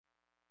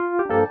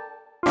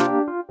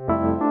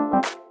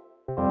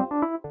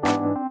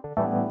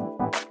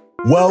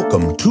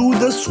Welcome to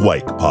the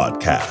Swike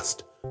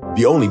Podcast,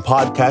 the only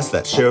podcast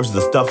that shares the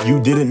stuff you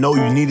didn't know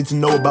you needed to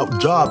know about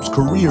jobs,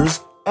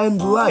 careers,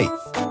 and life.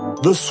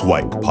 The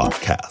Swike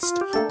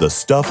Podcast, the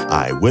stuff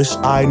I wish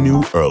I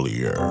knew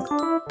earlier.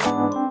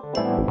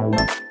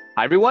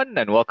 Hi, everyone,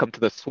 and welcome to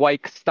the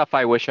Swike Stuff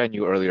I Wish I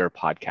Knew Earlier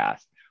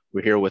podcast.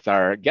 We're here with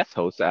our guest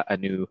host,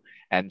 Anu,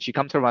 and she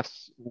comes to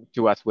us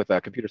with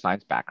a computer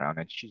science background,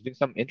 and she's doing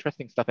some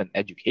interesting stuff in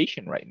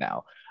education right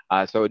now.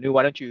 So, Anu,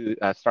 why don't you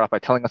start off by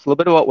telling us a little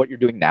bit about what you're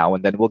doing now,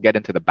 and then we'll get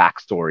into the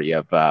backstory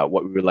of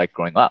what we were like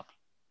growing up.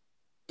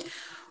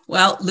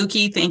 Well,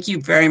 Lukey, thank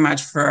you very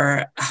much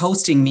for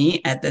hosting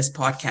me at this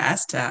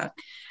podcast.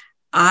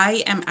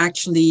 I'm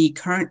actually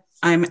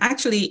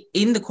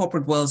in the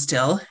corporate world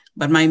still,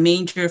 but my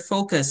major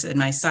focus in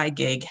my side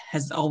gig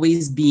has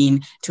always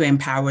been to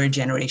empower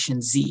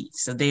Generation Z.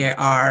 So there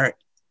are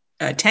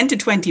 10 to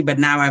 20, but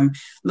now I'm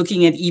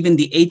looking at even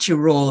the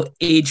 8-year-old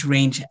age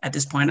range at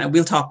this point. I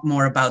will talk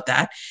more about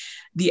that.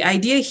 The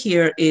idea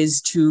here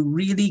is to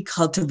really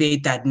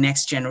cultivate that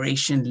next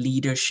generation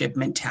leadership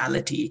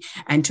mentality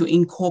and to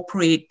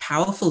incorporate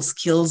powerful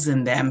skills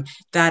in them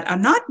that are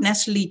not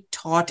necessarily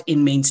taught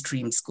in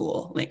mainstream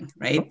schooling,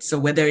 right? So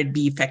whether it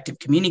be effective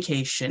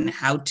communication,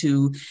 how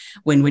to,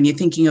 when you're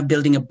thinking of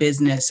building a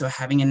business or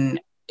having an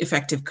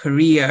effective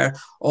career,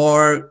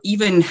 or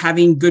even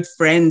having good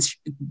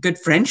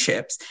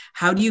friendships,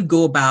 how do you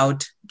go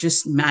about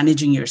just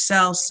managing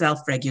yourself,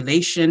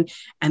 self-regulation,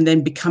 and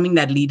then becoming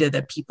that leader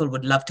that people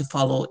would love to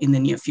follow in the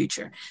near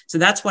future? So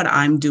that's what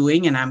I'm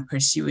doing, and I'm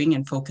pursuing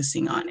and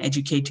focusing on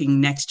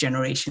educating next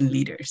generation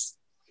leaders.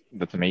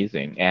 That's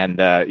amazing.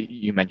 And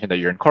you mentioned that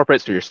you're in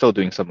corporate, so you're still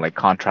doing some like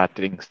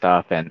contracting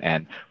stuff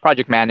and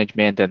project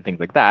management and things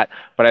like that.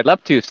 But I'd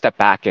love to step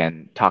back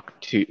and talk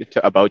to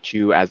about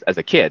you as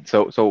a kid.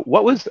 So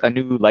what was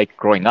Anu like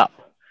growing up?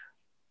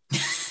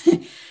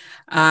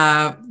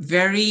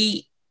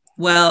 Very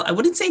well, I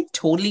wouldn't say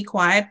totally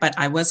quiet, but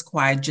I was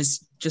quiet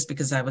just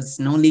because I was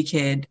an only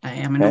kid. I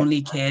am an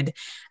only kid.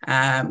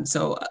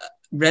 So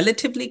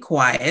relatively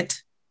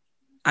quiet.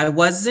 I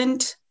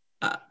wasn't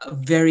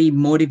very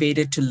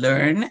motivated to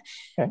learn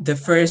the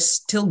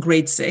first till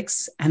grade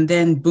 6, and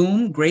then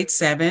boom, grade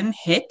 7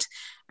 hit.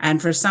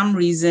 And for some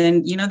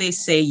reason, they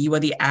say you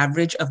are the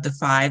average of the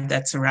 5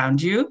 that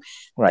surround you.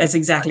 Right. That's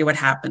exactly what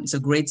happened. So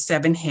grade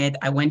 7 hit,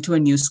 I went to a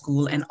new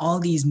school, and all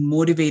these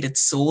motivated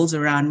souls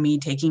around me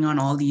taking on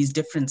all these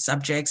different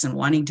subjects and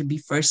wanting to be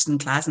first in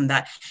class. And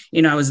that,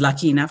 I was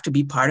lucky enough to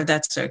be part of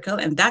that circle.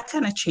 And that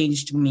kind of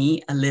changed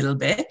me a little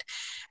bit.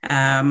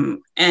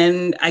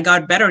 And I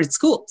got better at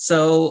school.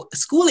 So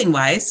schooling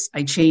wise,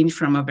 I changed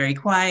from a very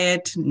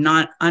quiet,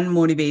 not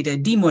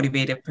unmotivated,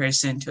 demotivated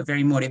person to a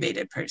very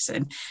motivated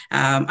person.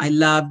 I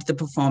loved the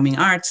performing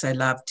arts. I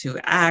loved to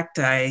act.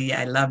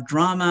 I loved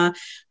drama,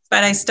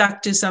 but I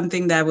stuck to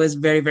something that was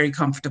very, very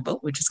comfortable,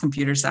 which is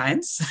computer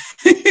science,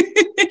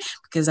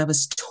 because I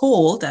was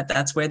told that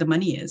that's where the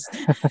money is.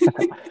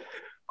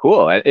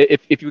 Cool.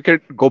 If you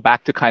could go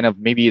back to kind of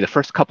maybe the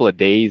first couple of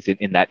days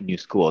in that new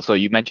school. So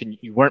you mentioned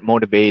you weren't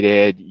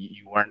motivated,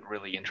 you weren't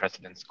really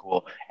interested in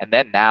school. And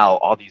then now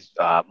all these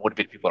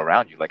motivated people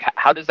around you, like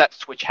how does that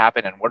switch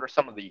happen? And what are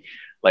some of the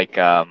like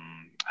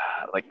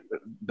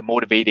the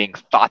motivating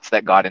thoughts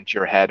that got into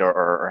your head,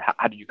 or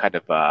how do you kind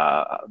of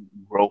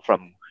grow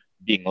from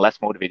being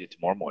less motivated to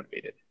more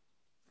motivated?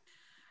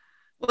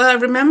 Well, I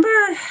remember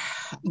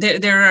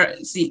there are,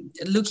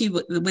 Lukey,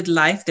 with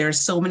life, there are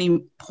so many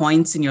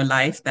points in your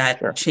life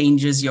that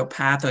changes your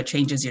path or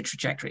changes your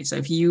trajectory. So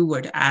if you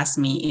were to ask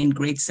me in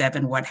grade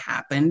 7 what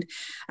happened,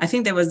 I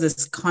think there was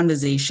this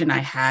conversation I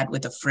had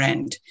with a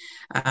friend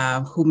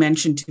who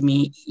mentioned to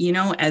me,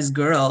 as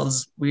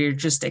girls, we're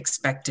just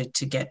expected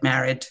to get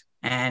married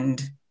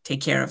and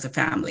take care of the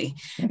family.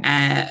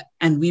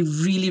 And we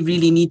really,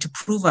 really need to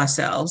prove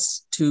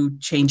ourselves to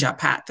change our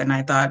path. And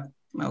I thought,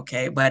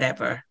 okay,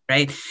 whatever,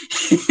 right?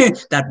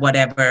 That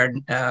whatever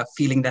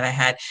feeling that I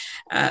had.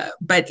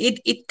 But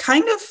it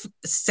kind of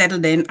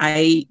settled in.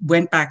 I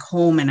went back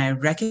home and I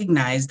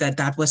recognized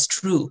that was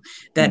true,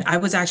 that I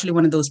was actually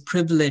one of those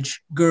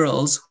privileged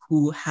girls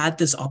who had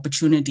this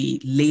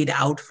opportunity laid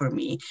out for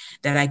me,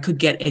 that I could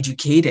get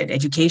educated.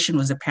 Education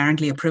was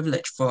apparently a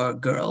privilege for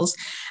girls,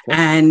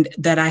 and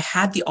that I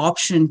had the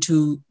option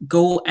to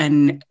go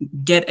and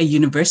get a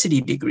university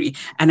degree.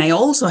 And I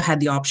also had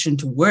the option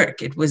to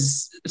work.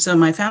 So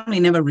my family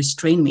never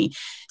restrained me.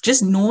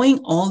 Just knowing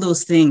all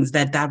those things,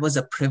 that was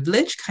a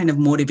privilege, kind of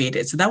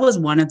motivated. So that was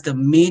one of the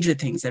major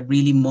things that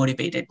really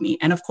motivated me.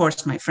 And of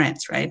course, my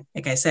friends, right?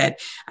 Like I said,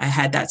 I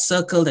had that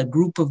circle, that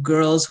group of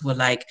girls who were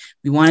like,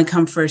 we want to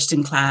come first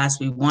in class.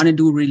 We want to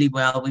do really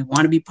well. We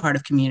want to be part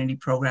of community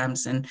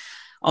programs and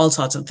all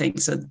sorts of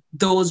things. So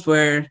those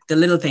were the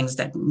little things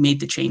that made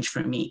the change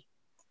for me.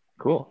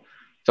 Cool.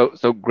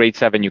 So grade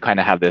seven, you kind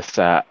of have this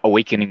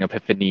awakening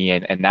epiphany,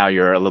 and now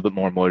you're a little bit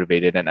more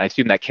motivated. And I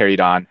assume that carried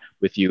on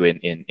with you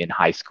in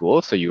high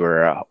school. So you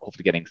were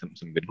hopefully getting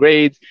some good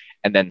grades,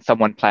 and then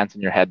someone plants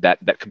in your head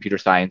that computer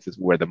science is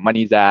where the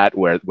money's at,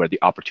 where the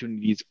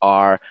opportunities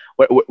are.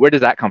 Where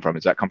does that come from?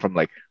 Does that come from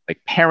like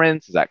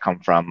parents? Does that come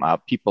from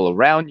people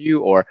around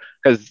you, or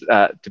because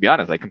to be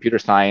honest, like computer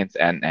science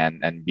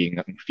and being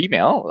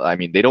female, I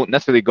mean, they don't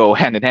necessarily go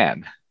hand in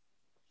hand.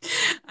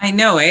 I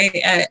know.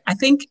 I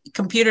think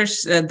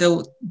computers.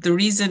 The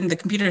reason the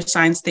computer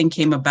science thing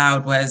came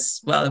about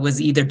was, well, it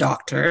was either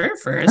doctor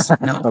first.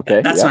 No,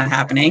 Okay, that's yeah. not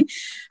happening.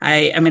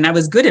 I mean, I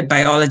was good at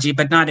biology,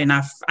 but not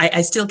enough.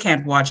 I still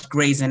can't watch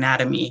Grey's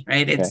Anatomy,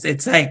 right? Okay.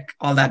 It's like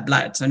all that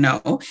blood, so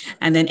no.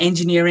 And then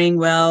engineering.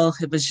 Well,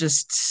 it was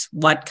just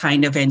what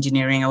kind of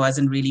engineering. I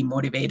wasn't really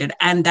motivated,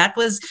 and that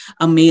was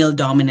a male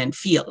dominant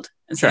field.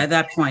 So Sure. at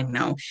that point,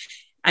 no.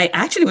 I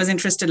actually was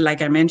interested,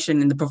 like I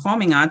mentioned, in the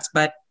performing arts,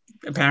 but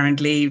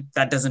apparently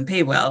that doesn't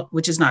pay well,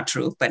 which is not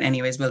true. But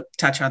anyways, we'll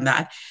touch on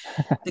that.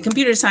 The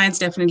computer science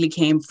definitely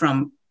came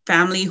from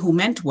family who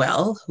meant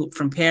well,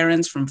 from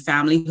parents, from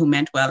family who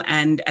meant well.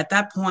 And at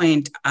that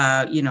point,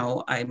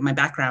 my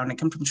background, I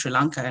come from Sri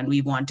Lanka, and we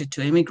wanted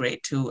to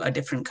immigrate to a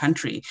different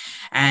country.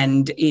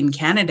 And in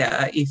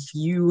Canada, if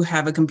you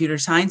have a computer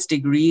science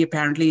degree,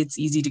 apparently it's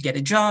easy to get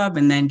a job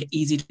and then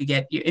easy to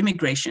get your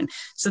immigration.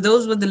 So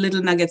those were the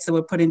little nuggets that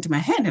were put into my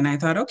head. And I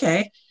thought,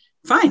 okay,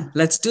 fine,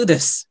 let's do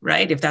this,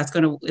 right? If that's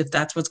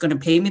what's going to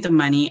pay me the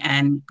money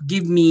and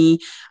give me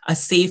a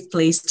safe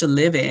place to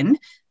live in,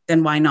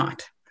 then why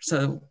not?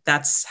 So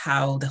that's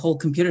how the whole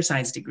computer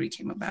science degree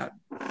came about.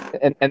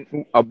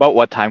 And about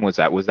what time was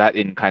that? Was that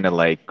in kind of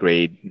like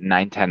grade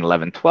 9, 10,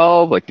 11,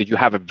 12? Like, did you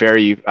have a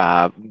very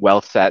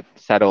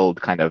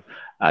settled kind of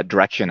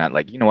direction at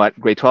like, you know what,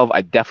 grade 12,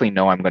 I definitely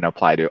know I'm going to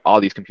apply to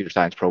all these computer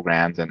science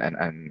programs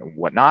and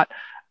whatnot.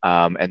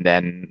 And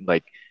then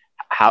like,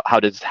 how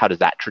does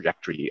that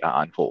trajectory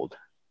unfold?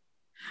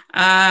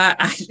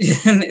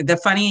 The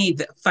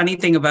funny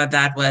thing about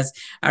that was,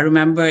 I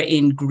remember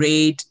in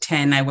grade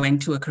 10, I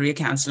went to a career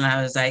counselor and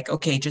I was like,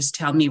 okay, just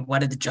tell me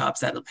what are the jobs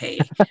that'll pay,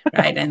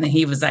 right? And then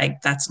he was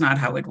like, that's not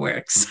how it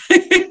works.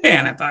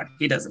 And I thought,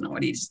 he doesn't know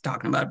what he's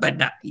talking about,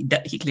 but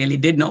he clearly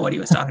did know what he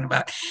was talking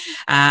about.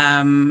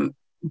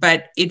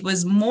 But it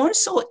was more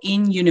so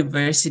in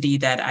university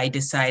that I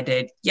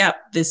decided, yeah,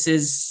 this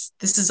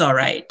is all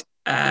right.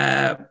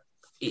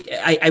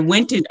 I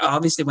went in,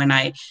 obviously, when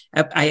I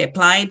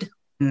applied.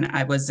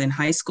 I was in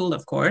high school,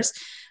 of course,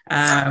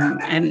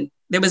 and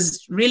there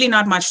was really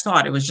not much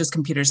thought. It was just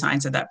computer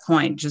science at that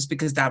point, just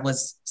because that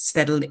was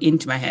settled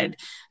into my head.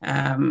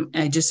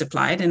 I just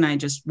applied and I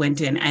just went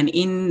in. And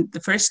in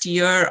the first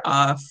year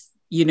of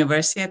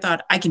university, I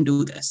thought, I can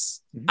do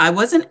this. Mm-hmm. I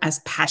wasn't as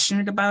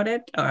passionate about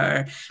it,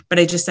 but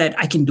I just said,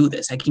 I can do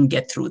this. I can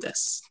get through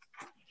this.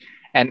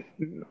 And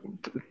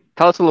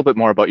tell us a little bit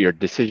more about your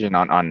decision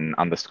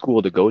on the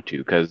school to go to,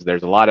 because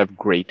there's a lot of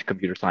great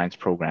computer science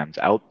programs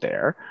out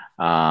there.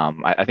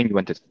 I think you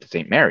went to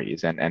St.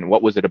 Mary's, and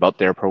what was it about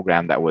their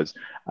program that was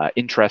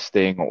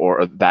interesting,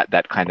 or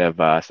that kind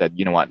of said,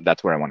 you know what,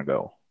 that's where I want to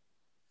go?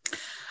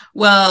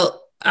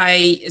 Well,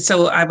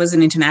 I was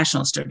an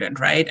international student,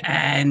 right?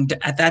 And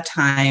at that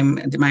time,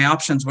 my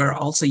options were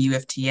also U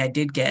of T. I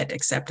did get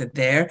accepted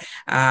there,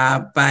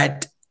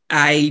 but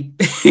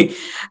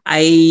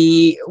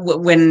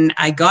when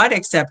I got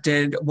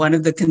accepted, one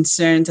of the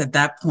concerns at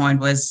that point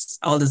was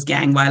all this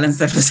gang violence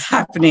that was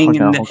happening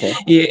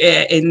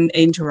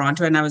in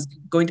Toronto, and I was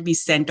going to be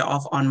sent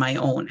off on my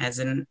own as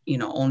an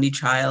only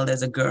child,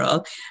 as a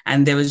girl,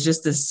 and there was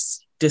just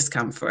this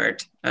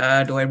discomfort.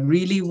 Do I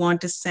really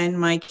want to send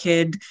my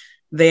kid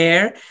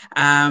there?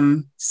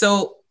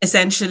 So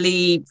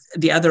essentially,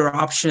 the other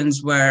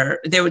options were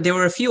there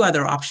were a few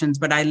other options,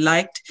 but I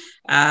liked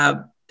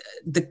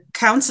the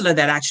counselor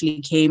that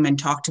actually came and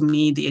talked to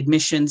me, the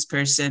admissions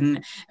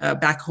person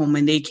back home,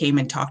 when they came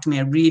and talked to me,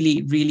 I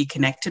really, really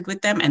connected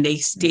with them, and they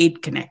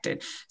stayed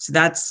connected. So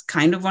that's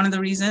kind of one of the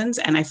reasons.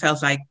 And I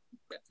felt like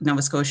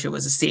Nova Scotia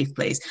was a safe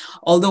place.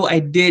 Although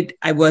I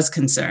was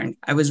concerned.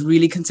 I was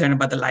really concerned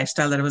about the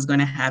lifestyle that I was going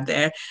to have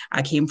there.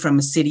 I came from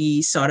a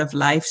city sort of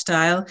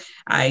lifestyle.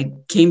 I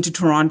came to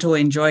Toronto,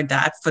 enjoyed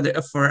that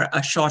for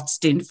a short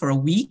stint for a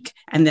week.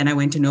 And then I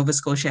went to Nova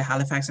Scotia,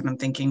 Halifax, and I'm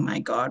thinking, my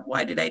God,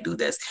 why did I do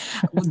this?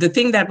 The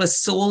thing that was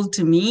sold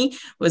to me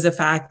was the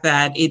fact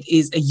that it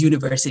is a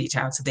university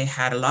town. So they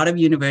had a lot of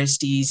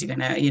universities. You're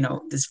going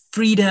to, there's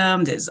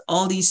freedom. There's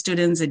all these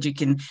students that you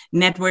can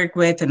network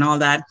with and all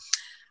that.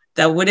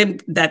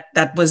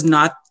 That was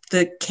not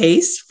the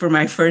case for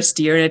my first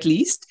year, at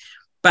least.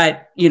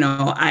 But,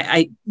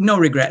 I no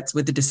regrets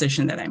with the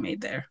decision that I made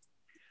there.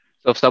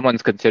 So if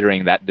someone's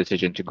considering that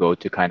decision to go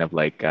to kind of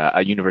like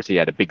a university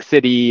at a big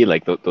city,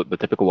 like the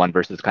typical one,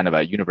 versus kind of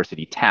a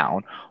university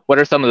town, what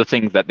are some of the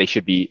things that they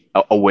should be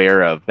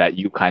aware of that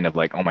you kind of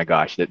like, oh my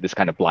gosh, this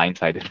kind of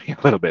blindsided me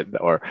a little bit?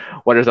 Or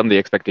what are some of the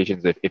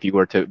expectations if you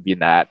were to be in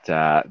that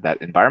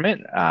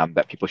environment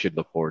that people should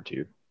look forward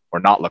to or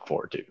not look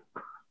forward to?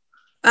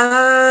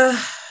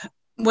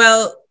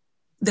 Well,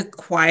 the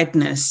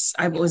quietness.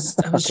 I was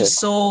just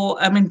so,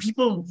 I mean,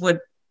 people would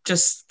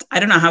just, I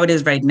don't know how it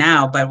is right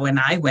now, but when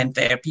I went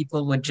there,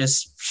 people would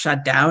just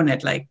shut down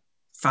at like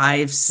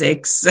 5,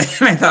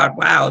 6. I thought,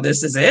 wow,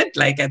 this is it.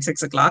 Like at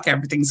 6 o'clock,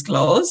 everything's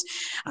closed.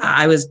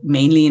 I was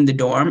mainly in the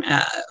dorm.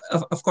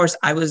 Of course,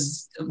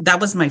 that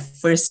was my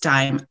first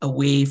time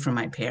away from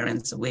my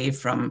parents, away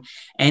from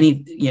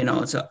any,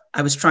 so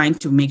I was trying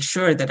to make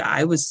sure that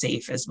I was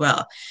safe as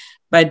well.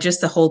 But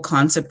just the whole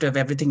concept of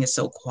everything is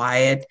so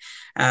quiet.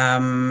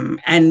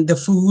 And the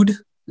food,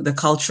 the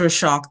culture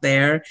shock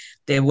there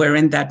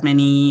weren't that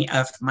many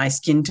of my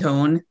skin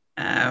tone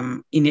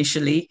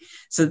initially.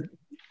 So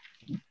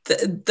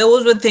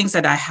those were things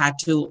that I had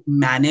to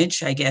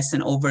manage, I guess,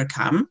 and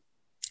overcome.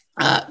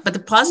 But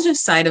the positive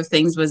side of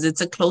things was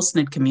it's a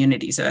close-knit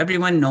community. So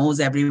everyone knows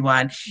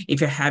everyone.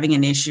 If you're having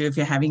an issue, if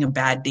you're having a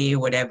bad day or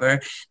whatever,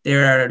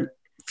 there are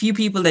few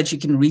people that you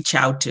can reach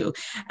out to.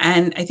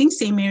 And I think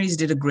St. Mary's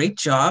did a great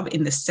job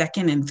in the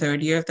second and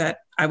third year that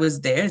I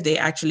was there. They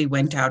actually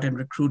went out and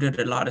recruited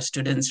a lot of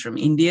students from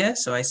India.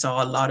 So I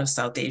saw a lot of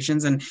South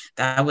Asians, and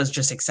that was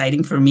just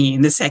exciting for me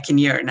in the second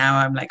year. Now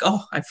I'm like,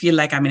 oh, I feel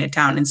like I'm in a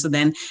town. And so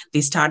then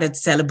they started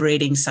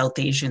celebrating South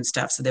Asian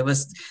stuff. So there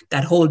was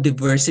that whole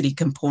diversity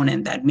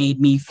component that made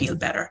me feel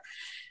better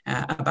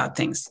about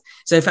things.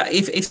 So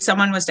if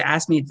someone was to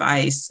ask me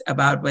advice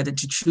about whether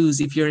to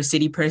choose, if you're a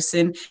city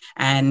person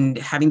and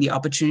having the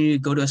opportunity to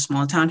go to a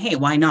small town, hey,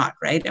 why not,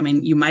 right? I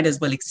mean, you might as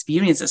well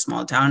experience a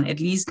small town. At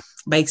least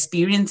by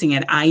experiencing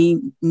it, I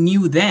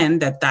knew then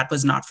that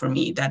was not for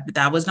me,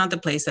 that was not the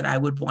place that I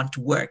would want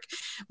to work.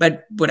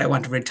 But would I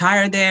want to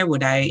retire there?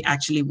 Would I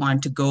actually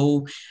want to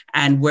go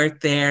and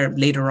work there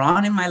later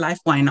on in my life?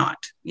 Why not?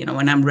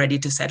 When I'm ready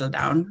to settle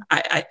down,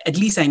 I at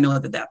least I know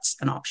that that's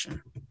an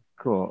option.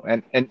 Cool.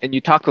 And you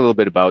talked a little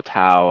bit about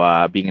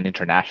how being an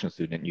international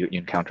student, you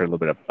encounter a little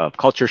bit of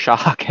culture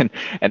shock and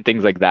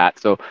things like that.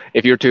 So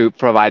if you're to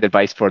provide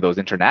advice for those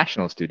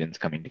international students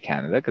coming to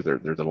Canada, because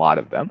there's a lot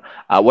of them,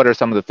 what are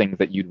some of the things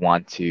that you'd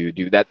want to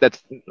do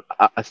that's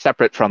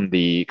separate from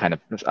the kind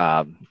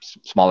of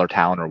smaller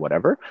town or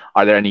whatever?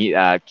 Are there any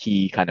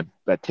key kind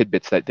of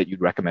tidbits that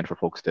you'd recommend for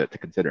folks to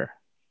consider?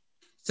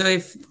 So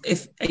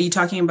if are you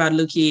talking about,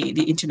 Luki,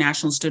 the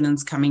international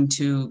students coming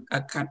to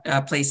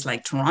a place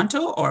like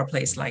Toronto or a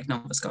place like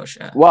Nova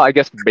Scotia? Well, I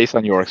guess based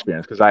on your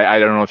experience, because I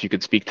don't know if you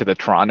could speak to the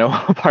Toronto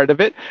part of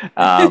it.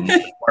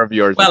 More of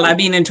yours. Well, I've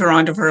been in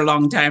Toronto for a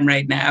long time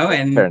right now,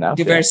 and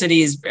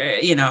diversity is,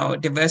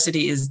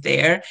 diversity is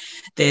there.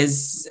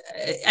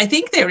 I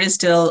think there is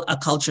still a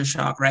culture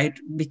shock, right?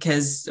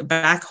 Because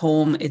back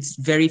home, it's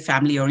very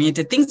family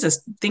oriented.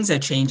 Things are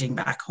changing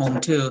back home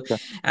too.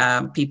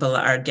 People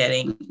are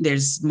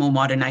there's more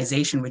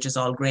modernization, which is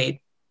all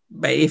great.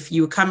 But if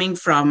you're coming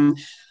from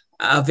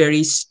a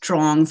very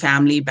strong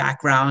family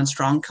background,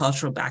 strong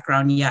cultural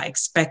background,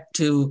 expect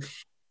to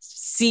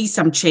see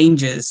some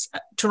changes.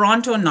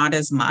 Toronto, not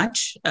as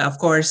much. Of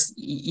course,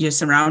 you're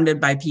surrounded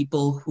by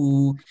people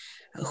who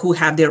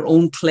have their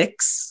own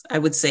cliques, I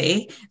would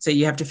say. So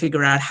you have to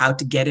figure out how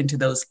to get into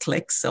those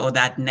cliques or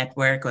that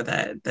network or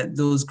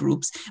those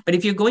groups. But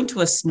if you're going to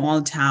a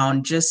small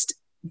town, just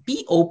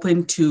be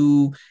open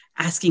to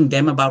asking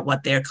them about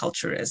what their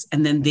culture is,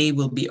 and then they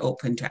will be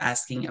open to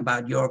asking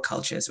about your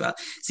culture as well.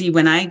 See,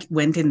 when I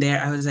went in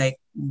there, I was like,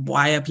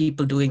 why are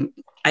people doing,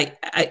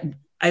 I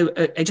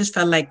just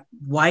felt like,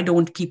 why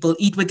don't people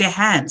eat with their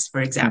hands,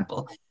 for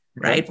example,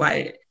 right?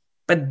 Why?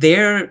 But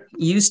they're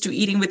used to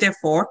eating with their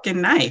fork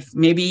and knife.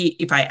 Maybe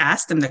if I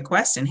ask them the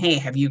question, hey,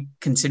 have you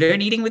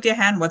considered eating with your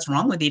hand? What's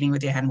wrong with eating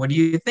with your hand? What do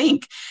you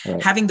think?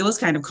 Right. Having those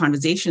kind of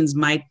conversations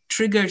might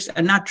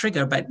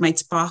might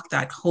spark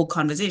that whole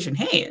conversation.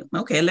 Hey,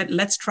 okay,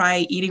 let's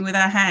try eating with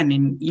our hand,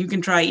 and you can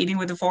try eating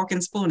with a fork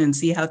and spoon and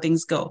see how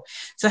things go.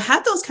 So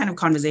have those kind of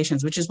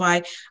conversations, which is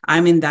why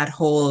I'm in that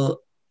whole,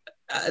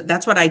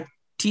 that's what I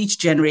teach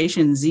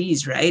Generation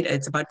Zs, right?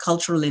 It's about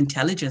cultural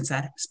intelligence,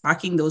 that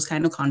sparking those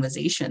kind of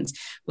conversations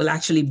will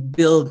actually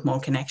build more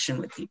connection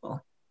with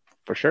people.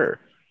 For sure.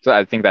 So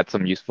I think that's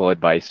some useful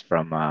advice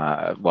from,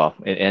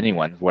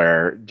 anyone,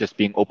 where just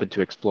being open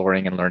to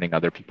exploring and learning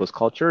other people's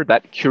culture,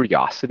 that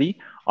curiosity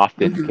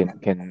often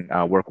can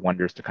work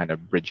wonders to kind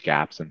of bridge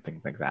gaps and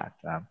things like that.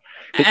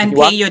 And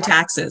pay your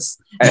taxes.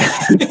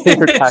 Pay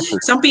your taxes.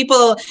 Some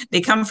people,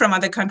 they come from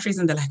other countries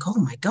and they're like, oh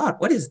my God,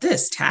 what is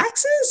this?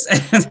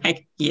 Taxes?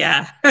 Like,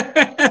 yeah,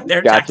 there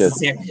are taxes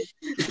here.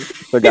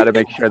 So got to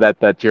make sure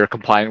that you're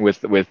compliant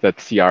with the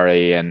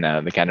CRA and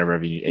the Canada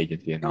Revenue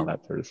Agency and all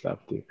that sort of stuff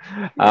too.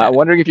 I'm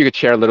wondering if you could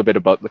share a little bit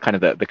about the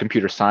kind of the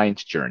computer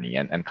science journey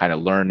and kind of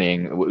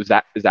learning. Is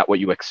that what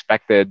you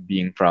expected,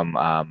 being from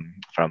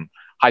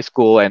high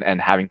school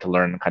and having to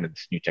learn kind of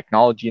this new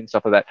technology and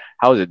stuff like that?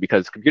 How is it?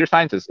 Because computer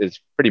science is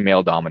pretty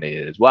male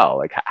dominated as well.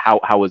 Like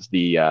how was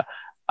the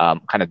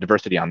kind of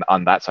diversity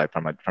on that side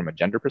from a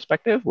gender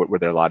perspective? Were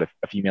there a lot of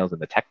females in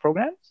the tech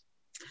programs?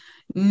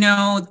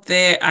 No,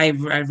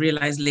 I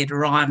realized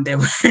later on there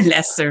were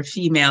lesser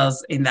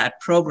females in that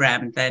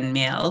program than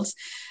males.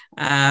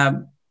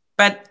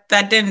 But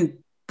that didn't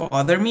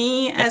bother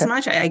me as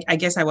much. I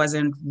guess I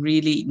wasn't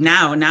really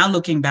now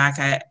looking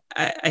back,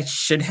 I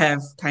should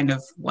have kind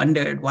of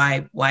wondered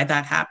why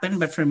that happened.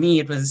 But for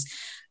me,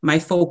 my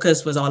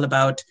focus was all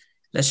about,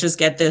 let's just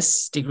get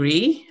this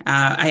degree.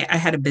 I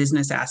had a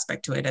business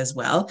aspect to it as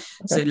well.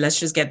 So let's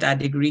just get that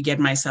degree, get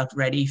myself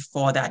ready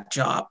for that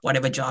job,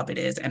 whatever job it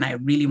is. And I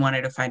really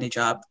wanted to find a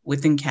job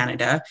within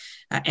Canada,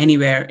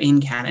 anywhere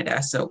in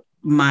Canada. So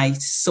my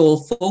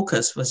sole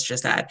focus was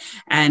just that.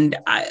 And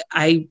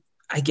I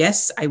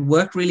guess I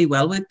worked really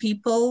well with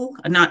people,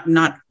 not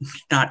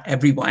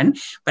everyone,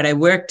 but I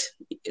worked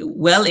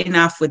well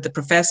enough with the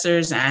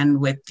professors and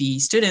with the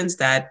students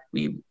that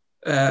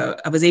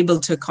I was able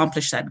to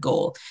accomplish that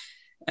goal.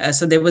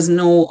 So there was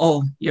no,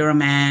 oh, you're a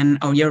man,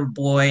 oh, you're a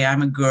boy,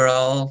 I'm a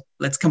girl,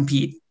 let's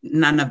compete.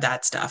 None of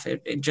that stuff.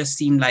 It just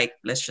seemed like,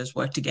 let's just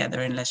work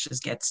together and let's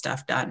just get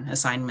stuff done,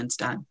 assignments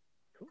done.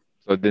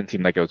 So it didn't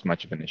seem like it was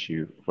much of an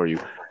issue for you.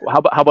 How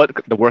about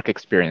the work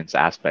experience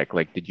aspect?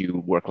 Like, did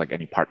you work like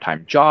any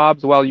part-time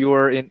jobs while you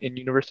were in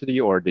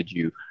university, or did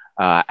you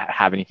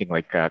have anything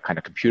like kind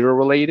of computer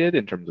related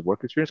in terms of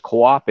work experience,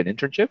 co-op and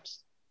internships?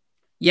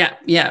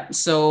 Yeah.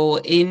 So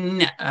in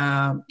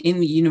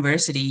the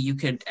university, you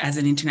could, as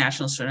an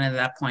international student at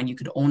that point, you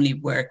could only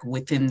work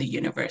within the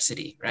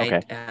university,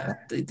 right?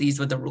 Okay. These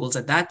were the rules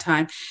at that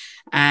time.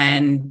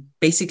 And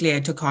basically,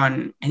 I took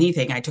on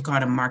anything. I took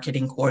on a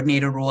marketing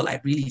coordinator role. I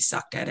really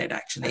sucked at it,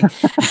 actually.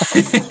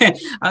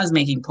 I was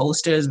making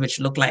posters which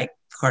looked like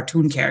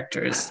cartoon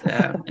characters,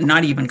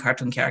 not even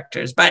cartoon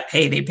characters. But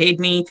hey, they paid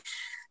me.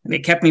 They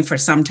kept me for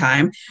some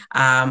time.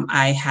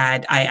 I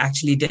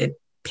actually did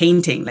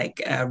painting,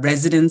 like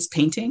residence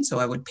painting. So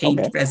I would paint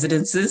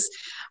residences.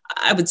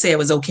 I would say I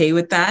was okay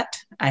with that.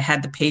 I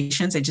had the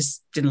patience. I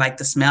just didn't like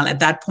the smell. At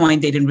that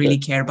point, they didn't really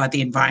care about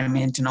the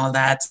environment and all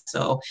that.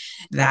 So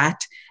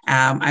that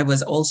I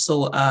was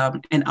also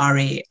an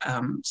RA.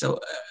 So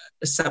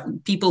some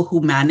people who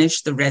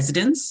managed the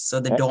residence, so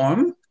the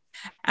dorm.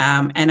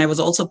 And I was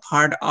also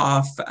part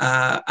of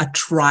a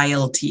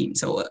trial team.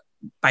 So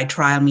by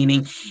trial,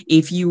 meaning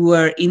if you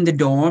were in the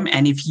dorm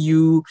and if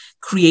you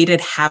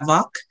created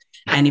havoc,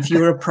 and if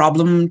you're a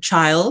problem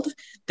child,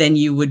 then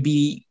you would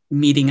be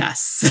meeting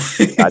us.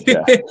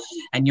 Gotcha.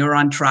 And you're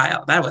on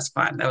trial. That was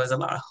fun. That was a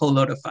whole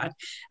load of fun.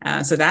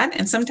 So that,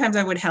 and sometimes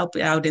I would help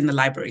out in the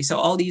library. So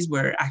all these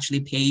were actually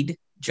paid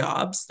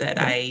jobs that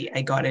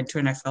I got into,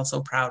 and I felt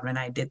so proud when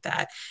I did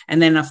that. And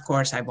then, of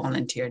course, I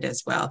volunteered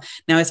as well.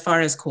 Now, as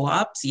far as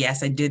co-ops,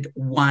 yes, I did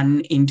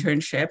one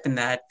internship, and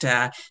that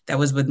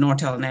was with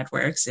Nortel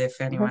Networks, if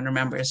anyone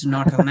remembers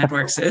Nortel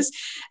Networks is.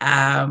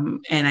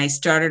 And I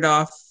started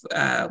off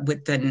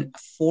with the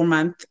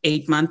 4-month,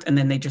 8-month, and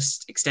then they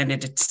just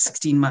extended it to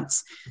 16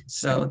 months.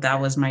 So that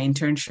was my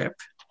internship.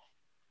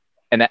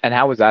 And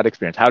how was that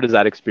experience? How does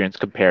that experience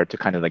compare to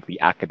kind of like the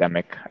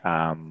academic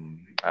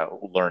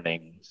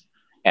learnings?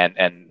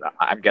 And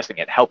I'm guessing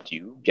it helped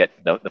you get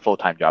the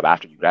full-time job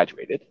after you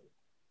graduated.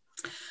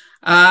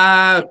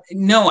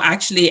 No,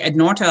 actually, at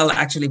Nortel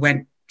actually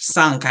went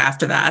sunk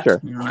after that. Sure.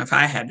 I don't know if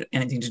I had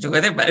anything to do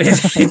with it, but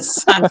it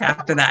sunk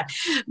after that.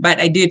 But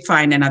I did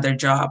find another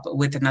job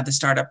with another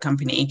startup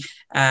company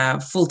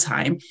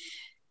full-time.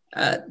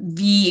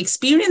 The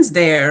experience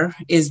there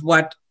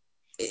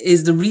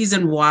is the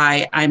reason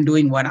why I'm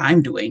doing what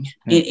I'm doing.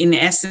 In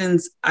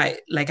essence,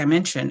 like I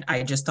mentioned,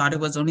 I just thought it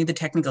was only the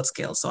technical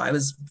skills. So I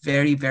was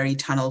very, very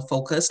tunnel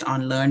focused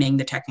on learning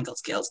the technical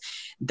skills.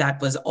 That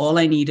was all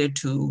I needed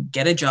to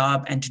get a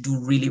job and to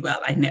do really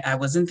well. I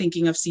wasn't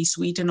thinking of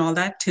C-suite and all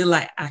that till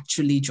I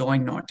actually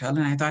joined Nortel.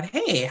 And I thought,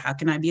 hey, how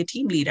can I be a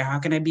team leader? How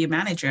can I be a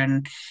manager?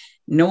 And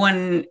no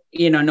one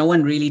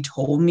really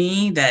told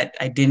me that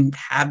I didn't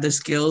have the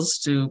skills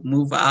to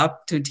move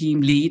up to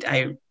team lead.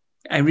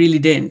 I really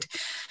didn't.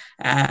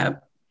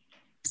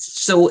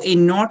 So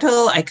in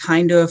Nortel, I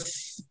kind of,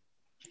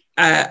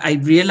 I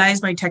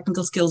realized my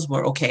technical skills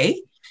were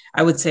okay.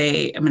 I would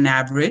say I'm an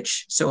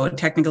average. So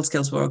technical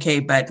skills were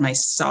okay, but my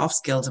soft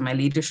skills and my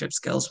leadership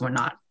skills were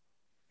not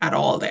at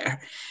all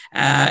there.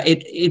 I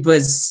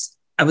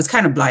was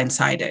kind of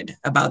blindsided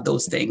about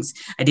those things.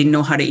 I didn't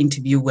know how to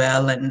interview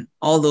well and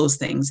all those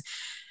things.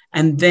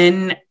 And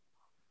then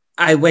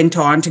I went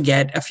on to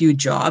get a few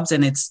jobs,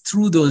 and it's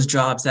through those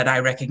jobs that I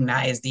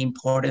recognize the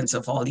importance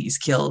of all these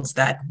skills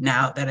that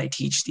I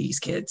teach these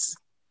kids.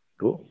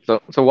 Cool.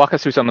 So walk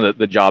us through some of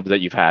the jobs that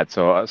you've had.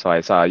 So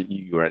I saw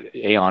you were at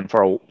Aon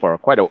for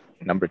quite a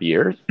number of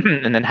years,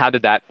 and then how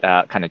did that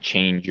kind of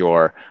change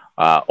your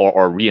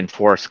or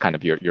reinforce kind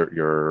of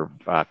your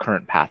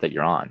current path that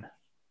you're on?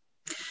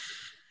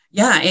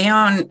 Yeah,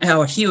 Aon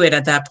or Hewitt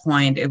at that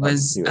point, it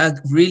was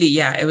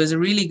it was a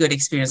really good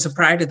experience. So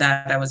prior to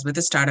that, I was with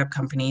a startup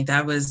company.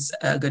 That was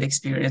a good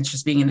experience,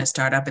 just being in a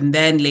startup. And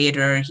then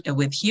later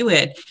with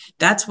Hewitt,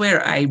 that's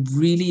where I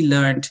really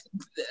learned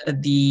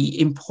the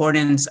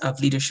importance of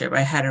leadership.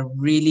 I had a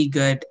really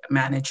good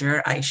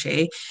manager,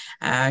 Aisha.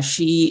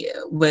 She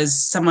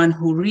was someone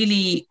who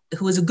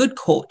was a good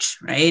coach,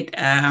 right?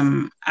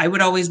 I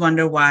would always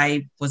wonder,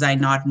 why was I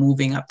not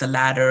moving up the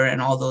ladder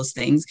and all those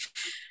things?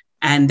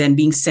 and then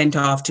being sent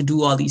off to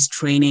do all these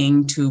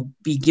training, to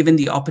be given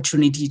the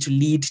opportunity to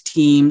lead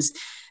teams,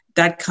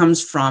 that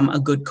comes from a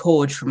good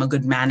coach, from a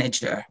good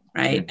manager,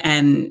 right?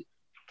 And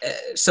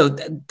so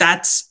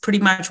that's pretty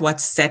much what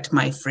set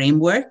my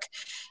framework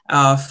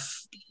of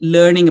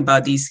learning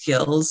about these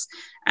skills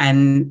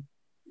and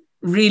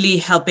really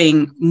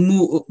helping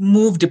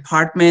move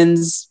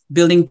departments,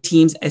 building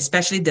teams,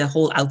 especially the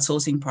whole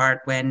outsourcing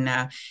part when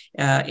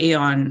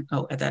Aon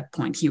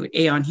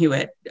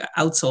Hewitt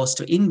outsourced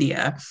to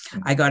India.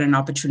 I got an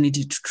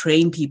opportunity to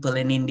train people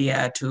in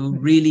India to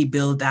really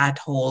build that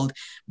whole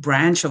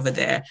branch over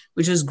there,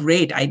 which was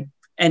great.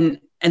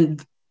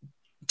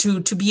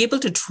 To be able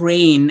to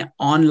train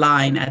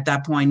online at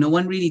that point, no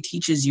one really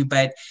teaches you,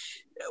 but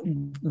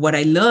what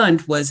I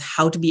learned was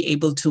how to be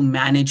able to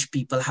manage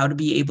people, how to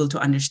be able to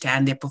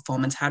understand their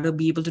performance, how to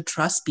be able to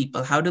trust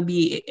people,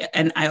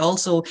 and I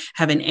also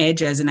have an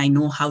edge as in I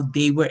know how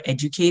they were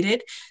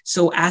educated.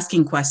 So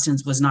asking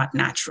questions was not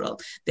natural.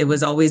 There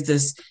was always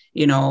this,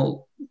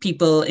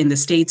 people in the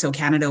States or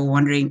Canada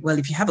wondering, well,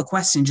 if you have a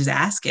question, just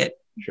ask it.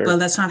 Sure. Well,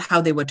 that's not how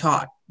they were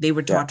taught. They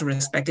were taught to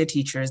respect their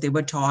teachers. They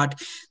were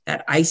taught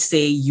that I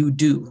say, you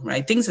do,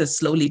 right? Things are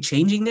slowly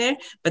changing there,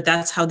 but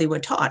that's how they were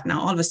taught.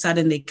 Now, all of a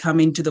sudden, they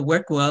come into the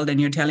work world and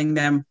you're telling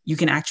them you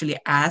can actually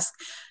ask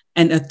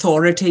an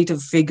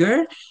authoritative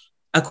figure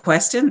a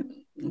question.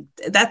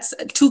 That's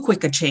too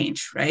quick a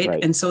change,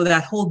 right? And so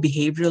that whole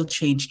behavioral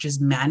change,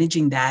 just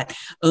managing that,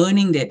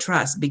 earning their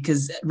trust.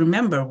 Because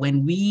remember,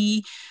 when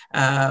we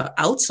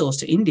outsourced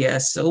to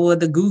India, so were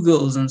the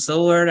Googles and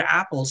so were the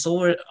Apple, so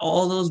were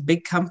all those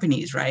big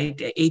companies, right?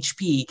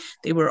 HP,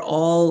 they were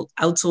all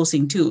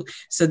outsourcing too.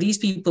 So these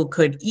people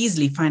could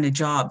easily find a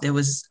job. There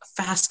was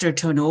faster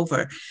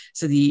turnover.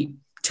 So the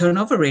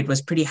turnover rate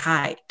was pretty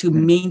high. To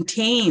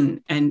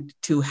maintain and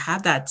to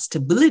have that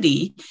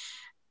stability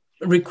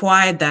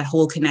required that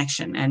whole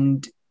connection.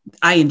 And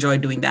I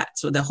enjoyed doing that.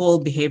 So the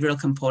whole behavioral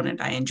component,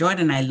 I enjoyed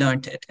and I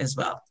learned it as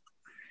well.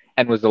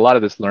 And was a lot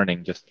of this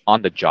learning just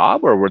on the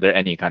job, or were there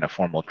any kind of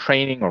formal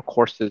training or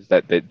courses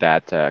that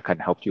kind of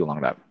helped you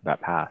along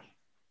that path?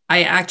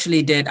 I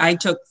actually did. I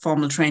took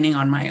formal training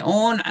on my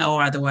own,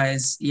 or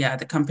otherwise,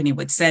 the company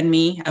would send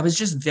me. I was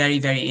just very,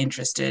 very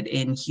interested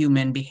in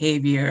human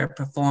behavior,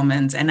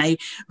 performance. And I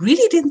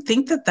really didn't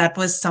think that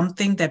was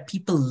something that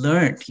people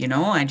learned,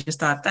 I just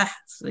thought that,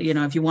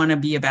 if you want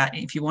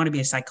to be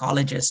a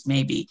psychologist,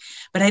 maybe.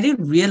 But I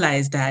didn't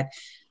realize that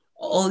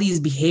all these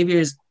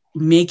behaviors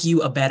make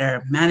you a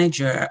better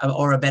manager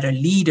or a better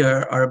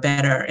leader or a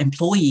better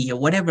employee or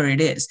whatever it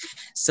is.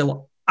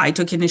 So I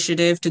took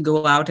initiative to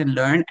go out and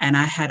learn, and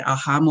I had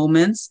aha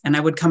moments, and I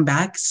would come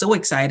back so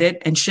excited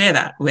and share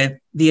that with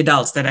the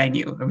adults that I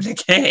knew. I was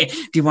like, hey,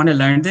 do you want to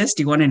learn this?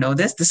 Do you want to know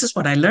this? This is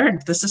what I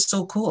learned. This is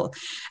so cool.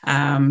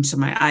 So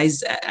my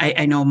eyes,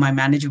 I know my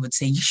manager would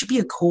say, you should be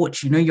a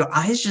coach. Your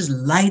eyes just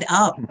light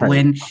up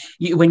when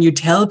you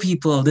tell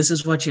people this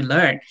is what you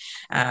learn.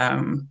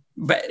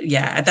 But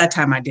at that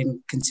time, I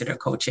didn't consider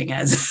coaching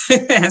as,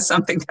 as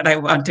something that I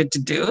wanted to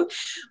do.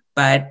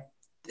 But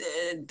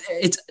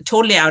it's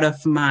totally out of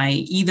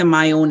either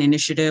my own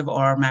initiative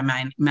or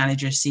my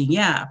manager seeing,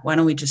 why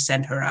don't we just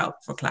send her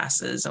out for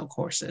classes or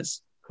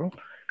courses? Cool.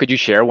 Could you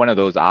share one of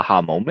those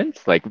aha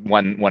moments, like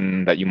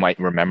one that you might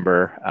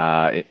remember,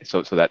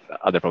 so that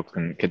other folks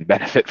can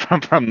benefit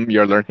from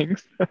your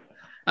learnings?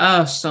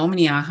 Oh, so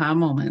many aha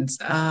moments.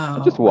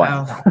 Oh, just one.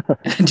 Wow.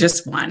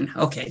 Just one.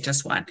 Okay,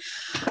 just one.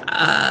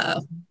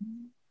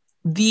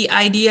 The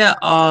idea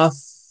of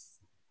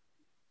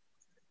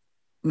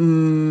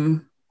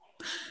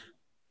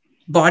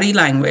body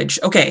language.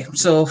 Okay,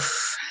 so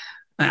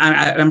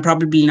I'm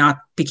probably not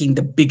picking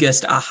the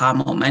biggest aha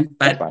moment,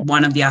 but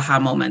one of the aha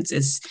moments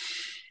is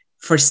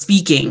for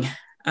speaking.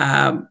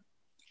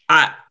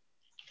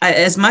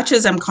 As much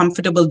as I'm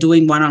comfortable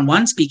doing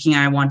one-on-one speaking,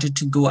 I wanted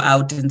to go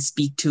out and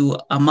speak to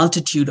a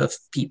multitude of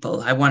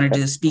people. I wanted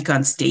to speak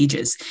on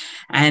stages.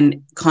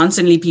 And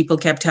constantly people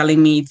kept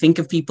telling me, think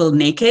of people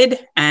naked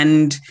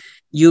and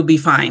you'll be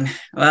fine.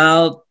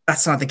 Well,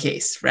 that's not the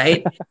case,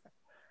 right?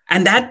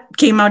 And that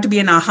came out to be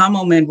an aha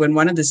moment when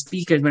one of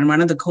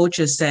the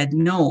coaches said,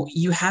 no,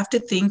 you have to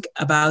think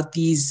about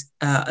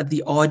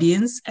the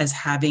audience as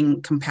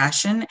having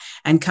compassion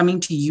and coming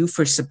to you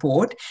for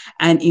support,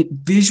 and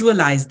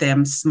visualize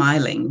them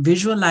smiling,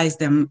 visualize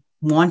them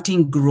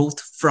wanting growth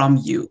from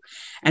you.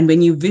 And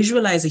when you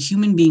visualize a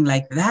human being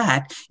like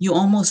that, you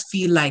almost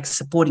feel like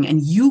supporting,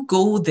 and you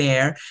go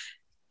there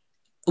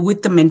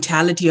with the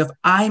mentality of,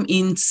 I'm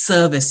in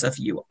service of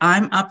you.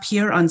 I'm up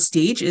here on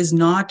stage is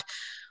not,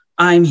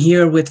 I'm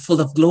here with full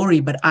of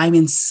glory, but I'm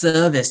in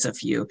service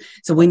of you.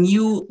 So when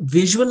you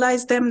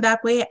visualize them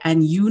that way,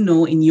 and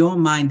in your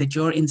mind that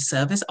you're in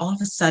service, all of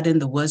a sudden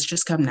the words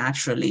just come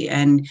naturally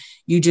and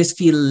you just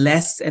feel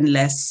less and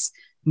less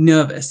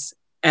nervous.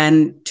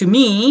 And to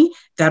me,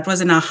 that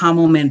was an aha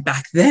moment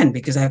back then,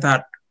 because I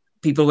thought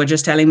people were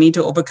just telling me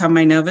to overcome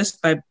my nervous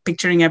by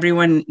picturing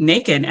everyone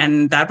naked,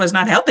 and that was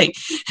not helping.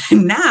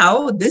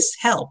 Now this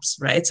helps,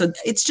 right? So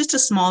it's just a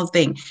small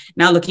thing.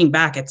 Now looking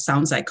back, it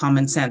sounds like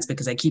common sense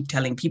because I keep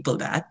telling people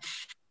that.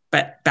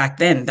 But back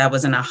then, that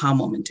was an aha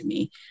moment to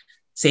me.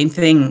 Same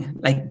thing,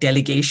 like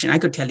delegation. I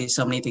could tell you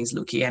so many things,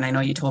 Luki, and I know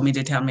you told me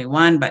to tell me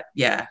one, but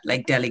yeah,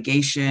 like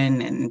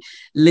delegation and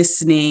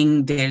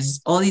listening.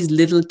 There's all these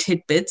little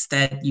tidbits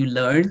that you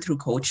learn through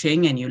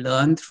coaching and you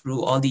learn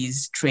through all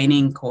these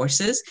training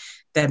courses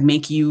that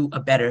make you a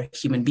better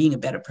human being, a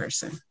better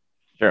person.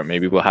 Sure.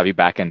 Maybe we'll have you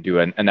back and do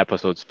an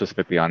episode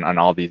specifically on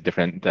all these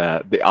different,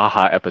 the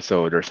AHA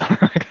episode or something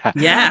like that.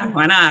 Yeah,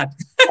 why not?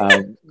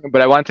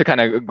 But I want to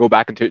kind of go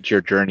back into your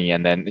journey.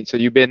 And then, so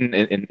you've been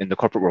in the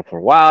corporate world for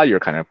a while,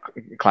 you're kind of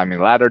climbing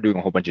the ladder, doing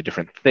a whole bunch of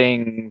different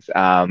things.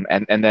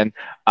 And then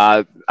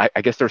I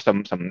guess there's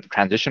some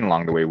transition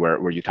along the way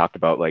where you talked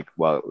about like,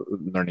 well,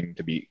 learning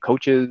to be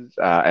coaches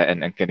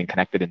and getting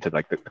connected into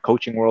like the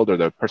coaching world or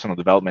the personal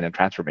development and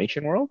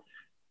transformation world.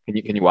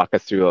 Can you walk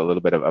us through a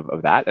little bit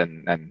of that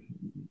and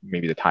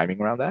maybe the timing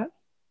around that?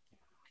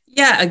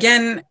 Yeah,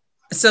 again,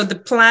 so the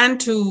plan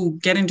to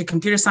get into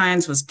computer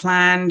science was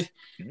planned.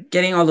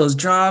 Getting all those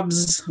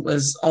jobs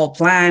was all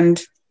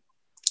planned.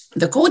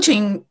 The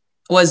coaching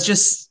was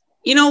just,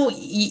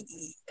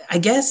 I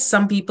guess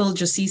some people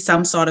just see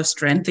some sort of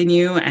strength in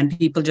you and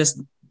people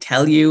just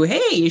tell you,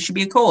 hey, you should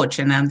be a coach.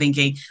 And I'm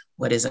thinking,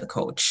 what is a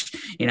coach?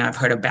 I've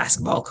heard of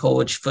basketball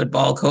coach,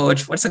 football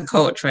coach. What's a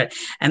coach, right?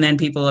 And then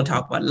people will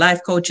talk about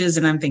life coaches.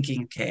 And I'm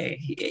thinking, okay,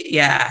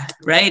 yeah,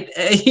 right.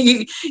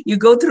 You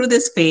go through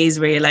this phase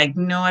where you're like,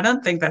 no, I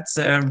don't think that's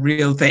a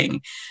real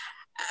thing.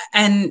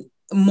 And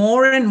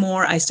more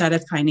I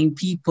started finding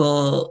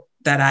people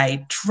that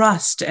I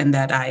trust and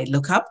that I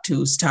look up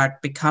to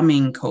start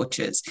becoming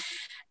coaches.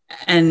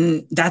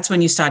 And that's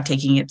when you start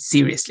taking it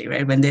seriously,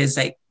 right? When there's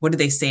like, what do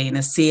they say? In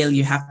a sale,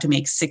 you have to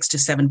make 6 to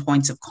 7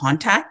 points of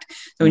contact.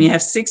 So when you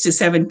have 6 to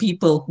 7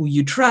 people who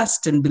you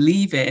trust and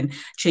believe in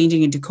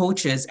changing into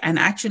coaches and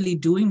actually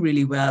doing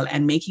really well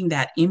and making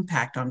that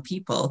impact on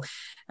people,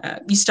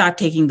 you start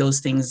taking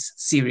those things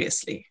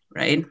seriously,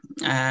 right?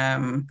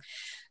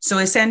 So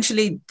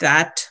essentially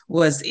that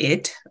was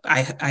it.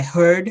 I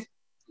heard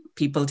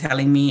people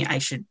telling me I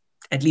should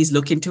at least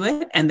look into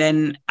it. And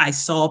then I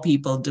saw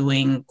people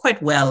doing quite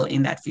well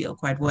in that field,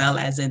 quite well,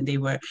 as in they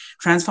were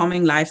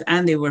transforming lives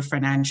and they were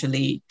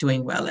financially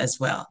doing well as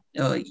well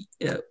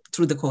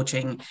through the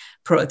coaching,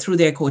 through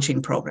their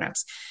coaching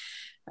programs.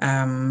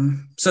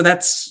 So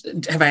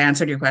have I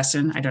answered your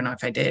question? I don't know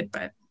if I did,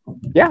 but.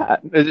 Yeah,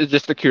 it's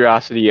just the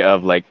curiosity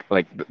of like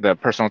the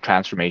personal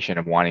transformation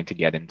of wanting to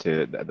get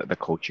into the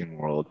coaching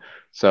world.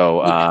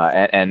 So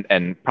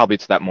and probably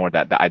it's that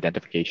the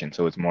identification.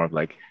 So it's more of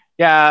like,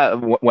 yeah,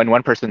 when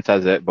one person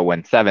says it, but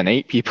when 7,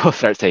 8 people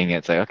start saying it,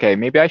 it's like, okay,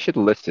 maybe I should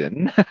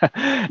listen.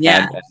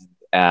 Yeah.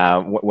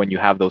 And when you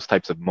have those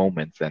types of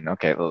moments, then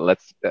okay,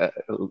 let's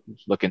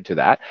look into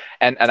that.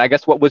 And I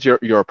guess what was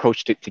your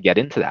approach to get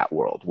into that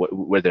world?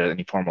 Were there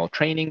any formal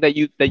training that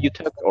you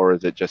took, or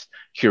is it just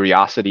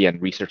curiosity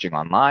and researching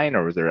online,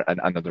 or was there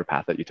another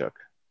path that you took?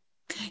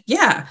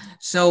 Yeah.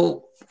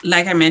 So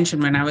like I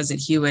mentioned, when I was at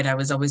Hewitt, I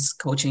was always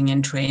coaching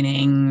and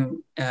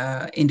training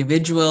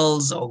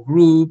individuals or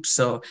groups,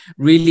 so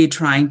really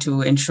trying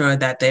to ensure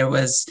that there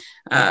was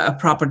a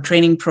proper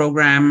training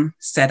program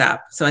set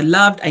up. So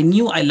I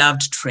knew I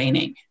loved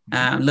training,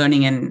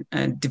 learning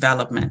and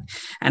development.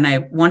 And I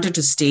wanted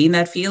to stay in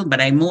that field,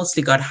 but I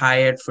mostly got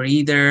hired for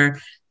either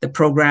the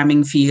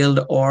programming field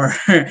or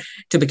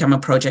to become a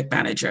project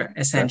manager,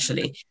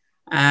 essentially.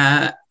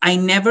 I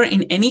never,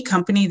 in any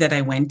company that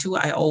I went to,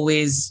 I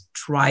always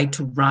tried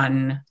to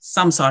run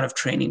some sort of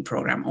training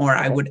program, or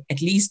I would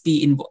at least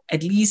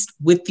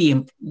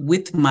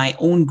with my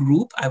own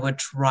group, I would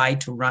try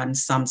to run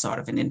some sort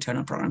of an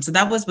internal program. So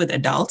that was with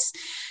adults.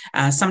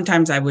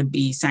 Sometimes I would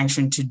be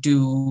sanctioned to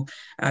do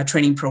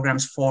training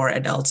programs for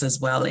adults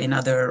as well in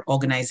other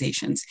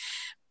organizations.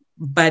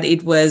 But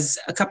it was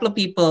a couple of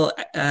people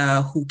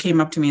who came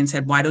up to me and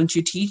said, why don't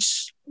you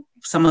teach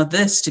some of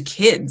this to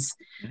kids?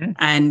 Mm-hmm.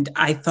 And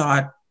I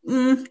thought,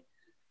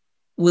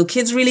 will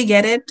kids really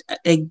get it?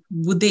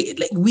 Would they?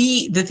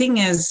 The thing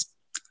is,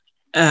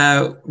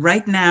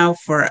 right now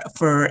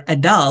for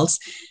adults,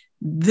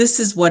 this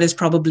is what is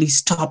probably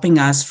stopping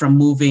us from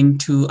moving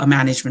to a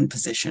management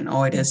position,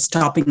 or it is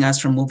stopping us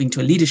from moving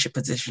to a leadership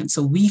position.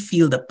 So we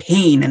feel the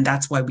pain, and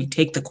that's why we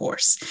take the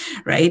course,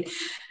 right?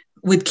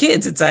 With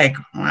kids, it's like,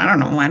 I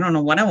don't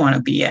know what I want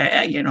to be.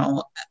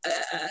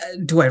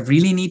 Do I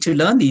really need to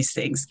learn these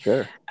things?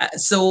 Sure.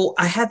 So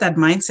I had that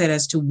mindset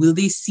as to, will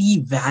they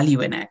see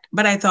value in it?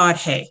 But I thought,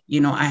 hey,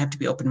 I have to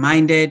be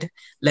open-minded.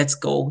 Let's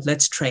go,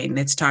 let's train,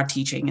 let's start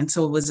teaching. And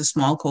so it was a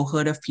small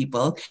cohort of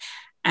people.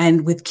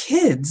 And with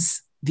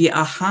kids, the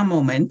aha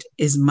moment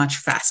is much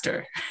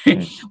faster.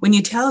 Mm-hmm. When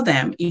you tell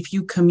them,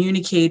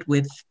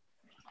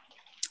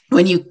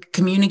 when you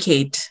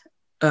communicate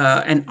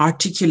and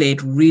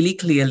articulate really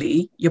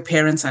clearly, your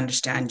parents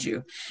understand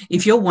you.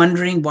 If you're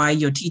wondering why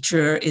your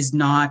teacher is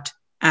not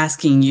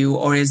asking you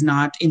or is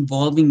not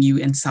involving you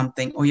in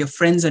something, or your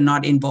friends are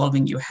not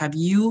involving you, have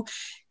you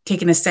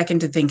taken a second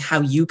to think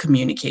how you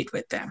communicate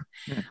with them?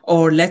 Yeah.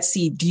 Or let's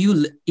see,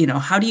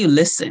 how do you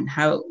listen?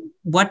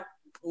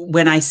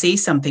 when I say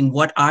something,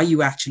 what are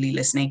you actually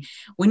listening?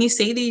 When you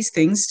say these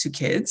things to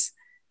kids,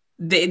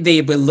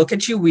 they will look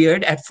at you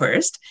weird at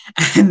first,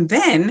 and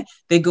then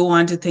they go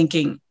on to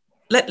thinking,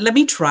 let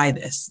me try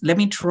this. Let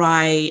me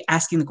try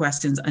asking the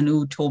questions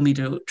Anu told me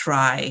to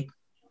try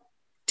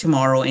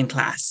tomorrow in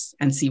class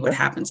and see what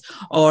happens.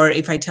 Or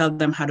if I tell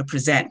them how to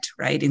present,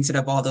 right, instead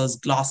of all those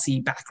glossy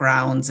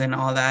backgrounds and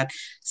all that,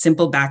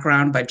 simple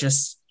background, but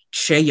just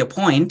share your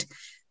point,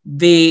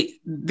 they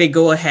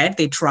go ahead,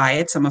 they try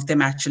it. Some of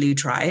them actually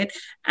try it,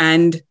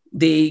 and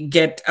they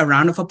get a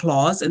round of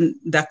applause, and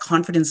that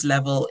confidence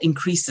level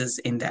increases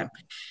in them.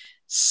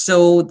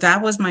 So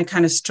that was my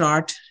kind of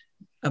start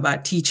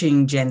about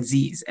teaching Gen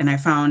Zs. And I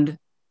found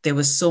there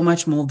was so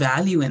much more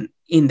value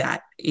in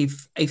that.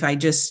 If I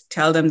just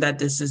tell them that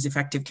this is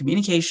effective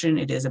communication,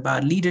 it is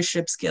about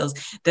leadership skills,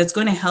 that's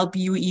going to help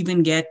you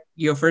even get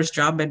your first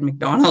job at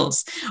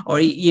McDonald's, or,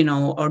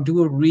 or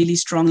do a really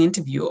strong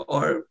interview,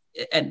 or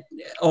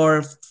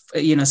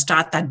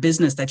start that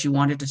business that you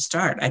wanted to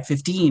start at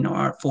 15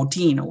 or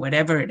 14 or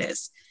whatever it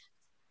is.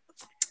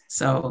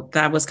 So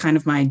that was kind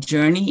of my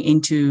journey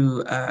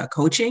into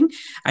coaching.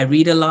 I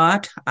read a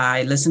lot.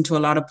 I listen to a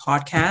lot of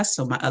podcasts.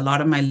 So a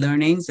lot of my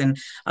learnings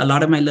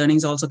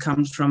also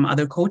comes from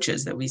other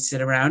coaches that we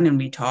sit around and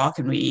we talk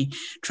and we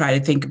try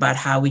to think about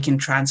how we can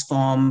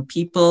transform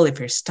people. If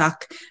you're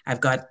stuck,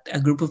 I've got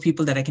a group of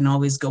people that I can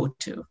always go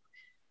to.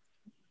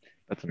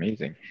 That's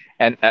amazing.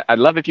 And I'd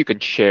love if you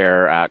could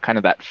share kind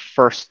of that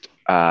first,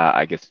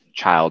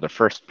 child or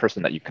first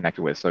person that you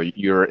connected with. So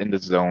you're in the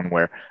zone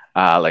where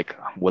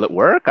will it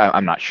work?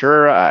 I'm not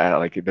sure.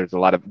 There's a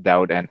lot of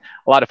doubt, and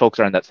a lot of folks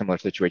are in that similar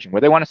situation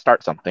where they want to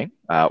start something,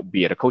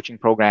 be it a coaching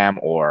program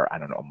or, I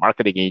don't know, a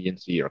marketing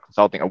agency or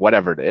consulting or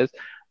whatever it is.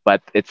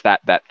 But it's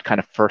that kind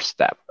of first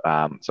step.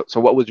 So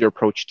what was your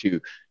approach to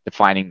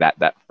defining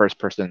that first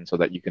person so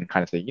that you can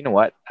kind of say, you know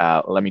what,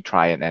 let me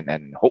try it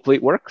and hopefully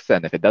it works.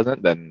 And if it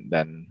doesn't,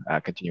 then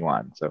continue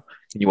on. So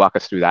can you walk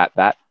us through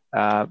that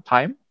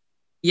time?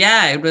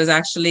 Yeah, it was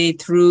actually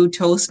through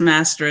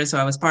Toastmasters. So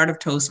I was part of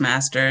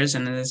Toastmasters,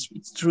 and it was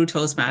through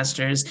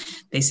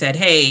Toastmasters. They said,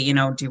 hey,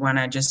 do you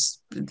want to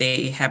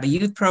they have a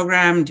youth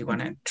program. Do you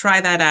want to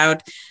try that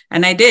out?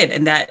 And I did.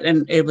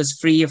 And it was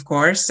free, of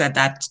course, at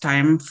that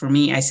time for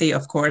me. I say,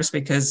 of course,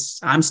 because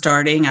I'm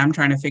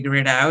trying to figure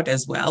it out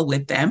as well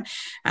with them.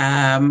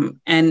 And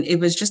it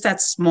was just that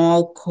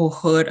small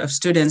cohort of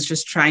students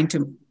just trying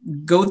to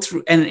go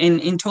through. And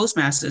in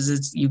Toastmasters,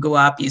 it's you go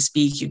up, you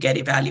speak, you get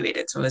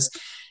evaluated. So it was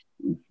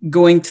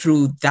going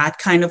through that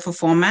kind of a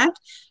format.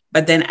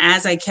 But then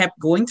as I kept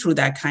going through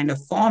that kind of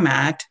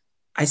format,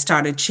 I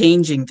started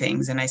changing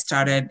things and I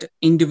started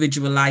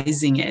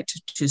individualizing it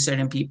to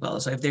certain people.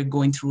 So if they're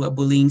going through a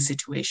bullying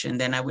situation,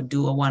 then I would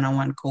do a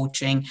one-on-one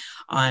coaching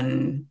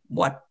on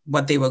what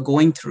they were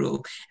going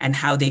through and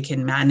how they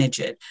can manage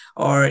it.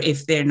 Or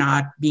if they're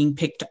not being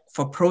picked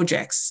for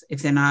projects,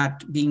 if they're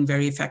not being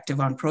very effective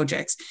on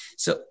projects.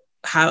 So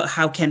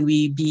how can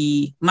we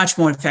be much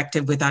more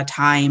effective with our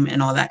time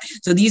and all that?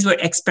 So these were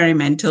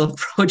experimental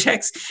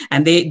projects,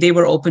 and they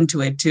were open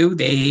to it too.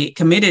 They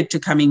committed to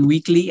coming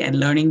weekly and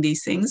learning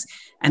these things.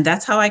 And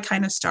that's how I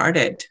kind of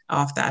started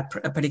off that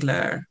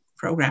particular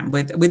program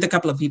with a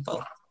couple of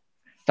people.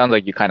 Sounds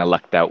like you kind of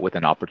lucked out with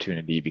an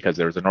opportunity because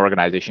there was an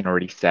organization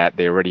already set.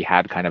 They already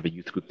had kind of a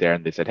youth group there,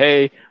 and they said,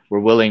 hey,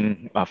 we're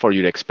willing for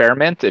you to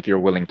experiment if you're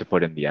willing to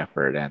put in the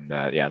effort. And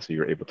so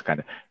you're able to kind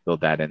of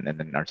build that and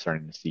then are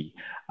starting to see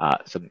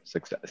some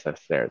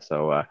success there.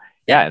 So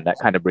and that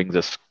kind of brings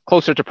us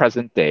closer to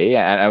present day.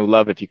 And I would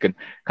love if you can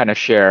kind of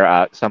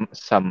share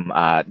some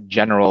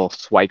general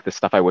SWIKE, the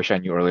stuff I wish I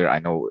knew earlier. I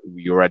know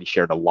you already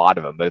shared a lot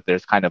of them, but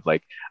there's kind of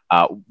like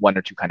one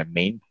or two kind of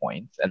main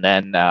points, and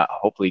then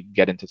hopefully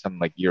get into some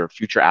like your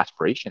future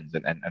aspirations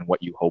and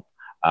what you hope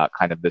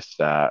kind of this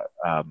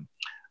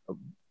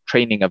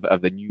training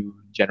of the new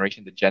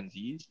generation, the Gen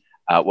Zs,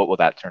 what will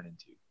that turn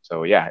into?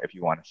 So if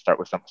you want to start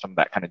with some of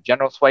that kind of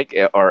general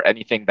SWIKE or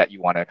anything that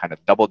you want to kind of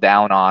double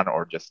down on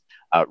or just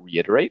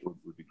reiterate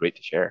would be great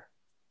to share.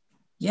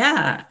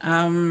 Yeah.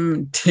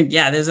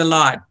 There's a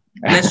lot.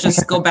 Let's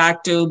just go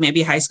back to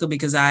maybe high school,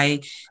 because I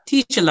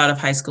teach a lot of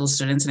high school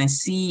students and I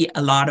see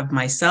a lot of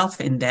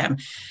myself in them.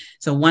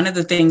 So one of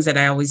the things that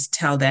I always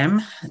tell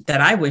them that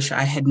I wish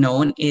I had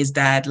known is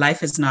that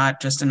life is not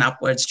just an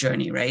upwards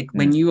journey, right? Mm-hmm.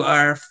 When you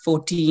are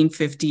 14,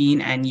 15,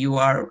 and you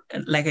are,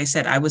 like I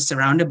said, I was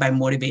surrounded by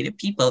motivated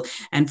people.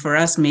 And for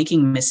us,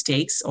 making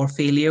mistakes or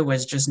failure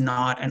was just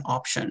not an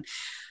option.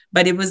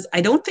 But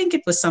I don't think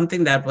it was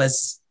something that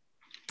was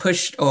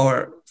pushed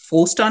or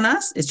forced on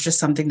us. It's just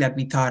something that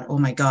we thought, oh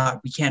my God,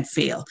 we can't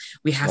fail.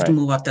 We have to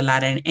move up the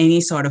ladder. And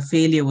any sort of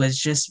failure was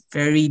just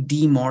very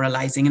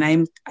demoralizing.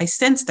 And I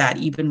sense that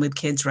even with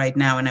kids right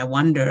now. And I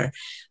wonder,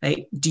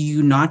 like, do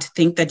you not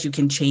think that you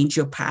can change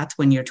your path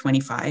when you're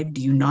 25?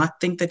 Do you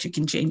not think that you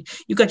can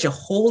change? You got your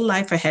whole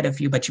life ahead of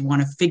you, but you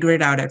want to figure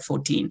it out at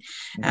 14.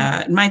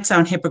 Mm-hmm. It might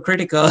sound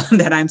hypocritical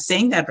that I'm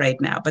saying that right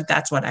now, but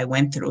that's what I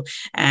went through.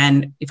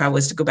 And if I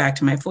was to go back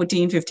to my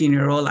 14,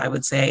 15-year-old, I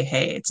would say,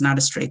 hey, it's not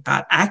a straight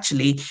path.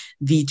 Actually,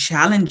 the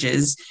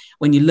challenges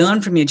when you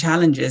learn from your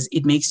challenges,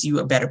 it makes you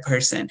a better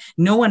person.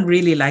 No one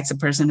really likes a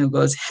person who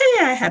goes,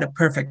 hey, I had a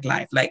perfect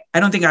life. Like, I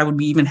don't think I would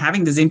be even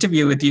having this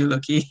interview with you,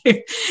 Luki,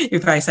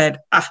 if I said,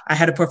 I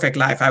had a perfect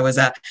life. I was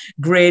a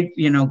great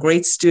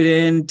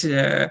student,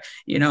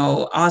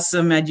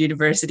 awesome at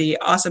university,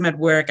 awesome at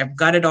work. I've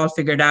got it all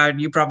figured out.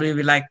 You probably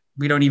be like,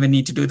 we don't even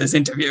need to do this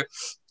interview.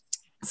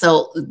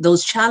 So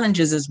those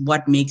challenges is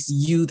what makes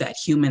you that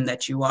human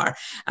that you are.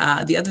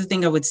 The other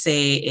thing I would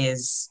say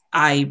is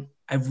I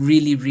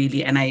really,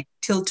 really, and I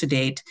till to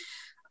date,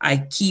 I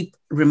keep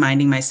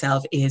reminding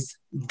myself is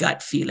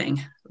gut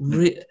feeling.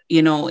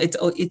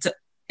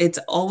 It's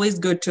always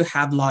good to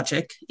have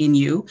logic in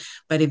you,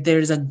 but if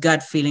there's a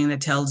gut feeling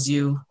that tells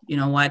you, you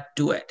know what,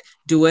 do it.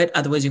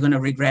 Otherwise, you're going to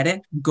regret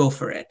it. Go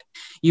for it.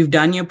 You've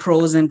done your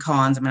pros and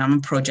cons. I mean, I'm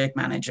a project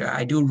manager.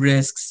 I do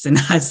risks and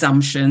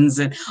assumptions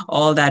and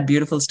all that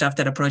beautiful stuff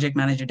that a project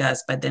manager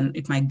does. But then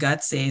if my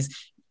gut says,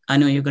 I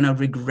know you're going to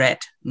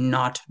regret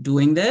not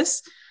doing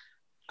this,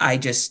 I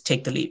just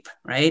take the leap,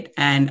 right?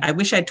 And I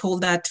wish I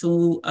told that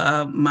to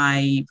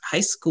my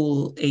high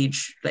school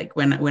age, like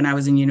when I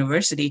was in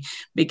university,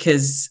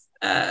 because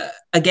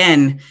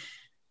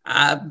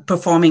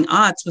performing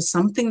arts was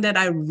something that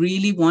I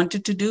really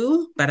wanted to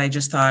do, but I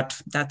just thought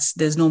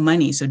there's no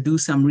money, so do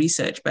some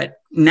research. But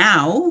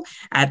now,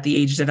 at the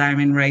age that I'm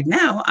in right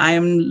now, I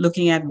am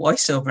looking at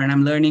voiceover and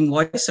I'm learning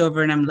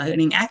voiceover and I'm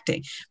learning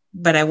acting.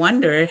 But I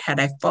wonder,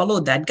 had I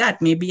followed that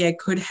gut, maybe I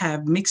could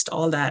have mixed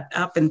all that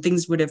up and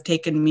things would have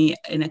taken me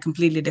in a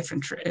completely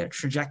different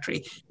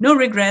trajectory. No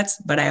regrets,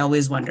 but I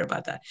always wonder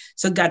about that.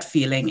 So gut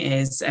feeling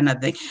is another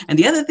thing. And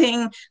the other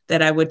thing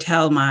that I would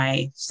tell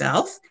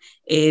myself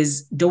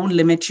is don't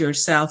limit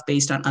yourself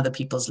based on other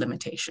people's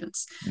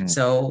limitations.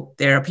 So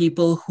there are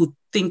people who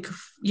think,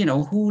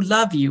 who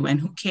love you and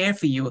who care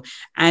for you.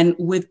 And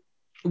with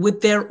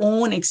their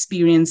own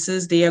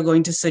experiences, they are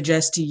going to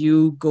suggest to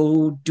you,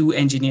 go do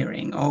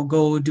engineering or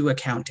go do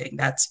accounting.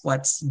 That's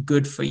what's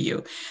good for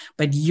you.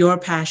 But your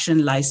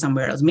passion lies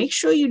somewhere else. Make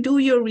sure you do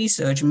your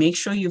research. Make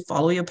sure you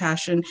follow your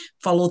passion,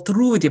 follow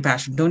through with your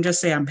passion. Don't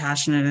just say I'm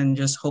passionate and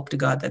just hope to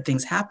God that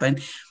things happen.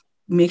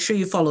 Make sure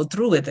you follow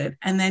through with it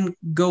and then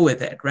go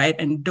with it, right?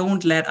 And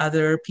don't let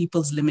other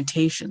people's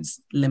limitations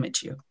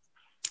limit you.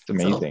 It's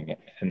amazing.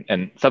 So,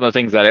 and some of the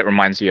things that it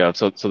reminds you of.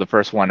 So the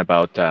first one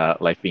about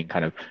life being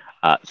kind of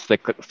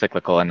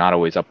cyclical and not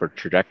always upward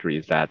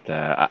trajectories, that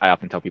I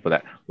often tell people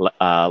that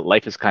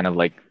life is kind of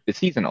like it's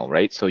seasonal,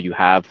 right? So you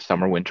have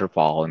summer, winter,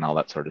 fall, and all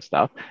that sort of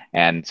stuff.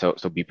 And so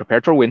be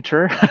prepared for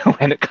winter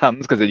when it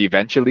comes, because it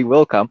eventually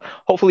will come.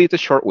 Hopefully it's a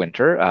short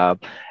winter.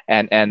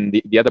 And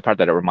the other part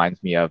that it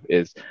reminds me of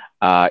is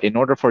in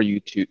order for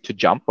you to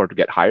jump or to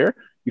get higher,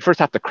 you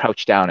first have to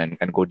crouch down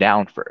and go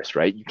down first,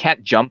 right? You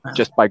can't jump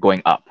just by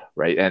going up,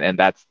 right? And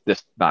that's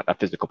just not a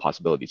physical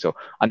possibility. So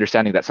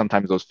understanding that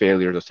sometimes those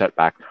failures or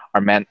setbacks are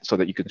meant so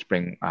that you can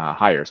spring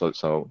higher.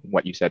 So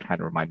what you said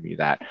kind of reminded me of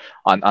that.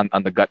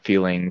 On the gut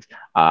feelings,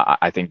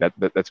 I think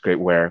that's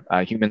great, where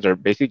humans are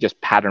basically just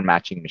pattern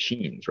matching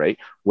machines, right?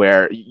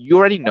 Where you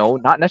already know,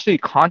 not necessarily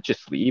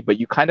consciously, but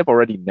you kind of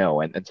already know.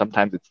 And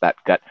sometimes it's that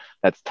gut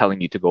that's telling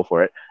you to go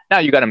for it. Now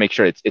you got to make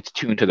sure it's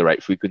tuned to the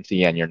right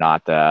frequency and you're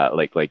not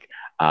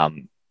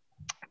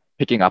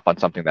picking up on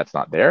something that's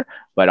not there,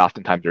 but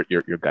oftentimes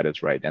your gut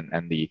is right.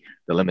 And the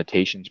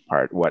limitations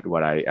part,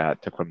 what I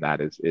took from that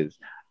is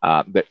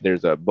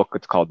there's a book,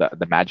 it's called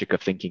The Magic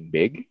of Thinking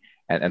Big.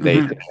 And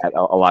they say that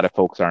a lot of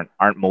folks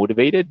aren't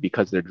motivated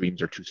because their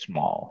dreams are too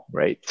small,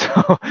 right?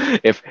 So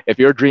if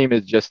your dream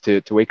is just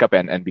to wake up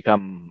and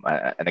become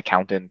an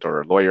accountant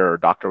or a lawyer or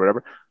doctor or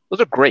whatever,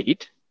 those are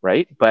great,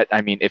 right? But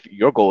I mean, if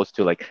your goal is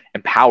to like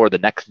empower the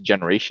next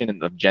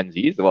generation of Gen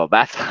Zs, well,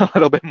 that's a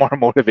little bit more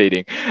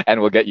motivating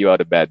and will get you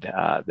out of bed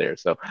there.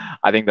 So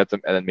I think that's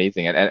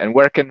amazing. And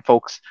where can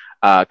folks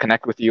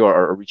connect with you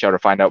or reach out or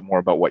find out more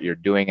about what you're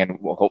doing? And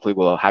hopefully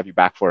we'll have you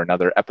back for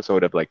another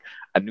episode of like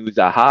Anu's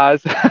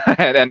Ahas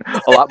and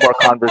a lot more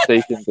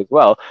conversations as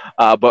well.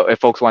 But if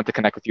folks want to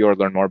connect with you or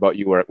learn more about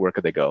you, where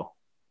could they go?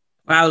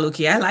 Wow,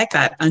 Luki, I like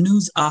that.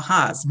 Anu's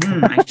Ahas.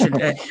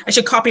 I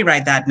should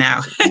copyright that now.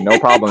 No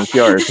problem, it's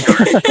yours.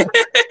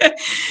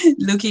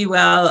 Luki,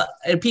 well,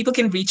 people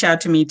can reach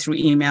out to me through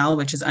email,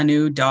 which is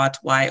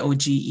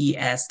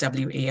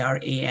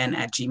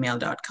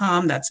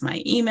anu.yogeswaran@gmail.com. That's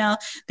my email.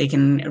 They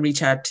can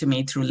reach out to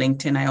me through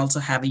LinkedIn. I also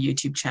have a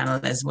YouTube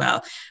channel as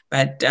well.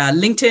 But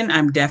LinkedIn,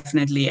 I'm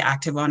definitely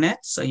active on it.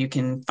 So you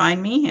can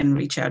find me and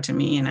reach out to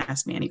me and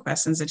ask me any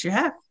questions that you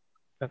have.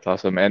 That's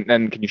awesome.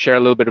 And can you share a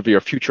little bit of your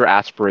future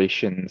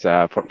aspirations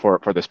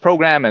for this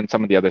program and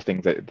some of the other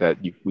things that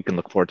we can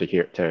look forward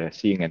to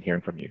seeing and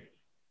hearing from you?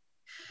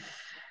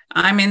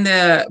 I'm in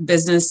the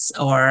business,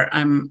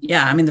 I'm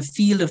in the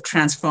field of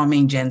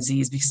transforming Gen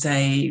Zs, because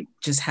I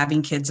just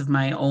having kids of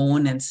my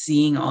own and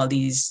seeing all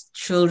these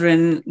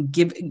children,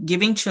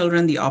 giving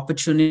children the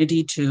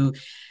opportunity to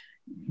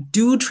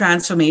do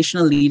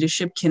transformational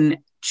leadership can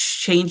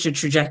change the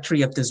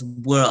trajectory of this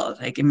world.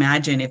 Like,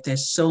 imagine if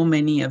there's so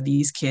many of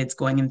these kids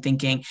going and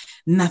thinking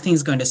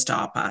nothing's going to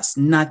stop us,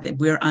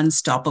 we're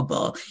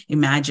unstoppable.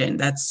 Imagine,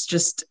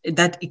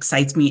 that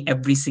excites me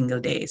every single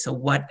day. So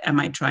what am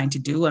I trying to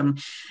do?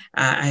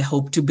 I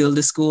hope to build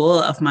a school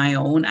of my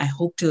own. I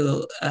hope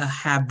to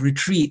have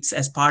retreats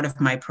as part of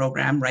my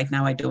program. Right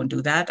now I don't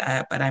do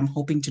that, but I'm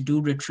hoping to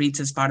do retreats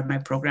as part of my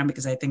program,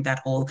 because I think that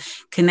whole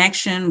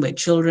connection with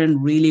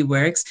children really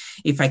works.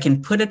 If I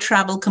can put a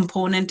travel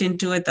component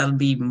into it, that'll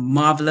be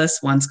marvelous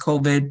once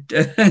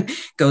COVID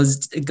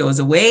goes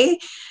away.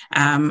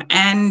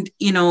 And,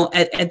 you know,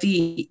 at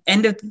the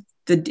end of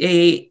the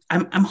day,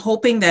 I'm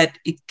hoping that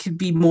it could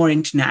be more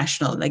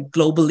international, like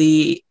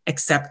globally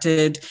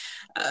accepted,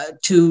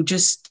 to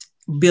just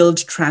build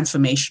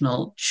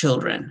transformational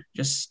children,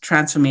 just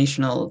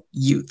transformational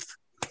youth.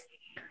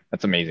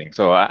 That's amazing.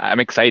 So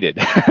I'm excited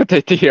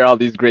to hear all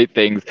these great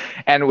things,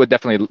 and would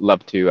definitely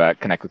love to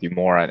connect with you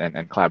more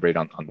and collaborate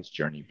on this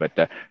journey.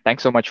 But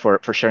thanks so much for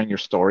sharing your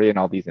story and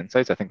all these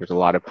insights. I think there's a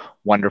lot of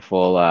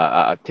wonderful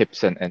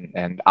tips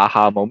and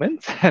aha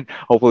moments, and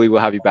hopefully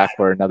we'll have you back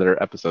for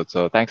another episode.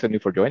 So thanks, Anu,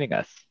 for joining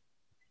us.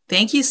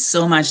 Thank you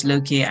so much,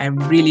 Luki. I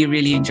really,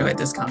 really enjoyed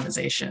this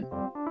conversation.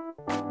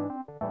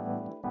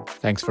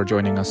 Thanks for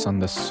joining us on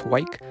the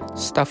SWIKE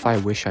Stuff I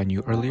Wish I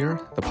Knew Earlier,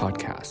 the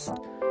podcast.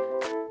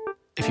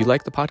 If you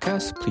like the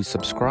podcast, please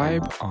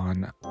subscribe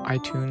on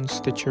iTunes,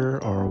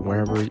 Stitcher, or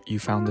wherever you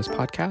found this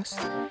podcast.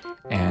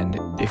 And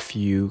if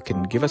you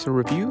can give us a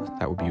review,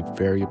 that would be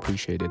very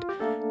appreciated.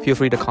 Feel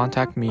free to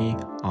contact me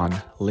on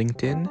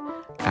LinkedIn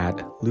at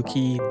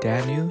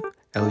Lukidanu,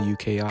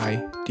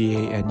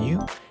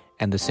 Lukidanu,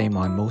 and the same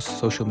on most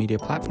social media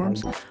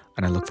platforms.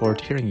 And I look forward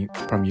to hearing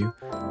from you.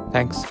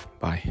 Thanks.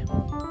 Bye.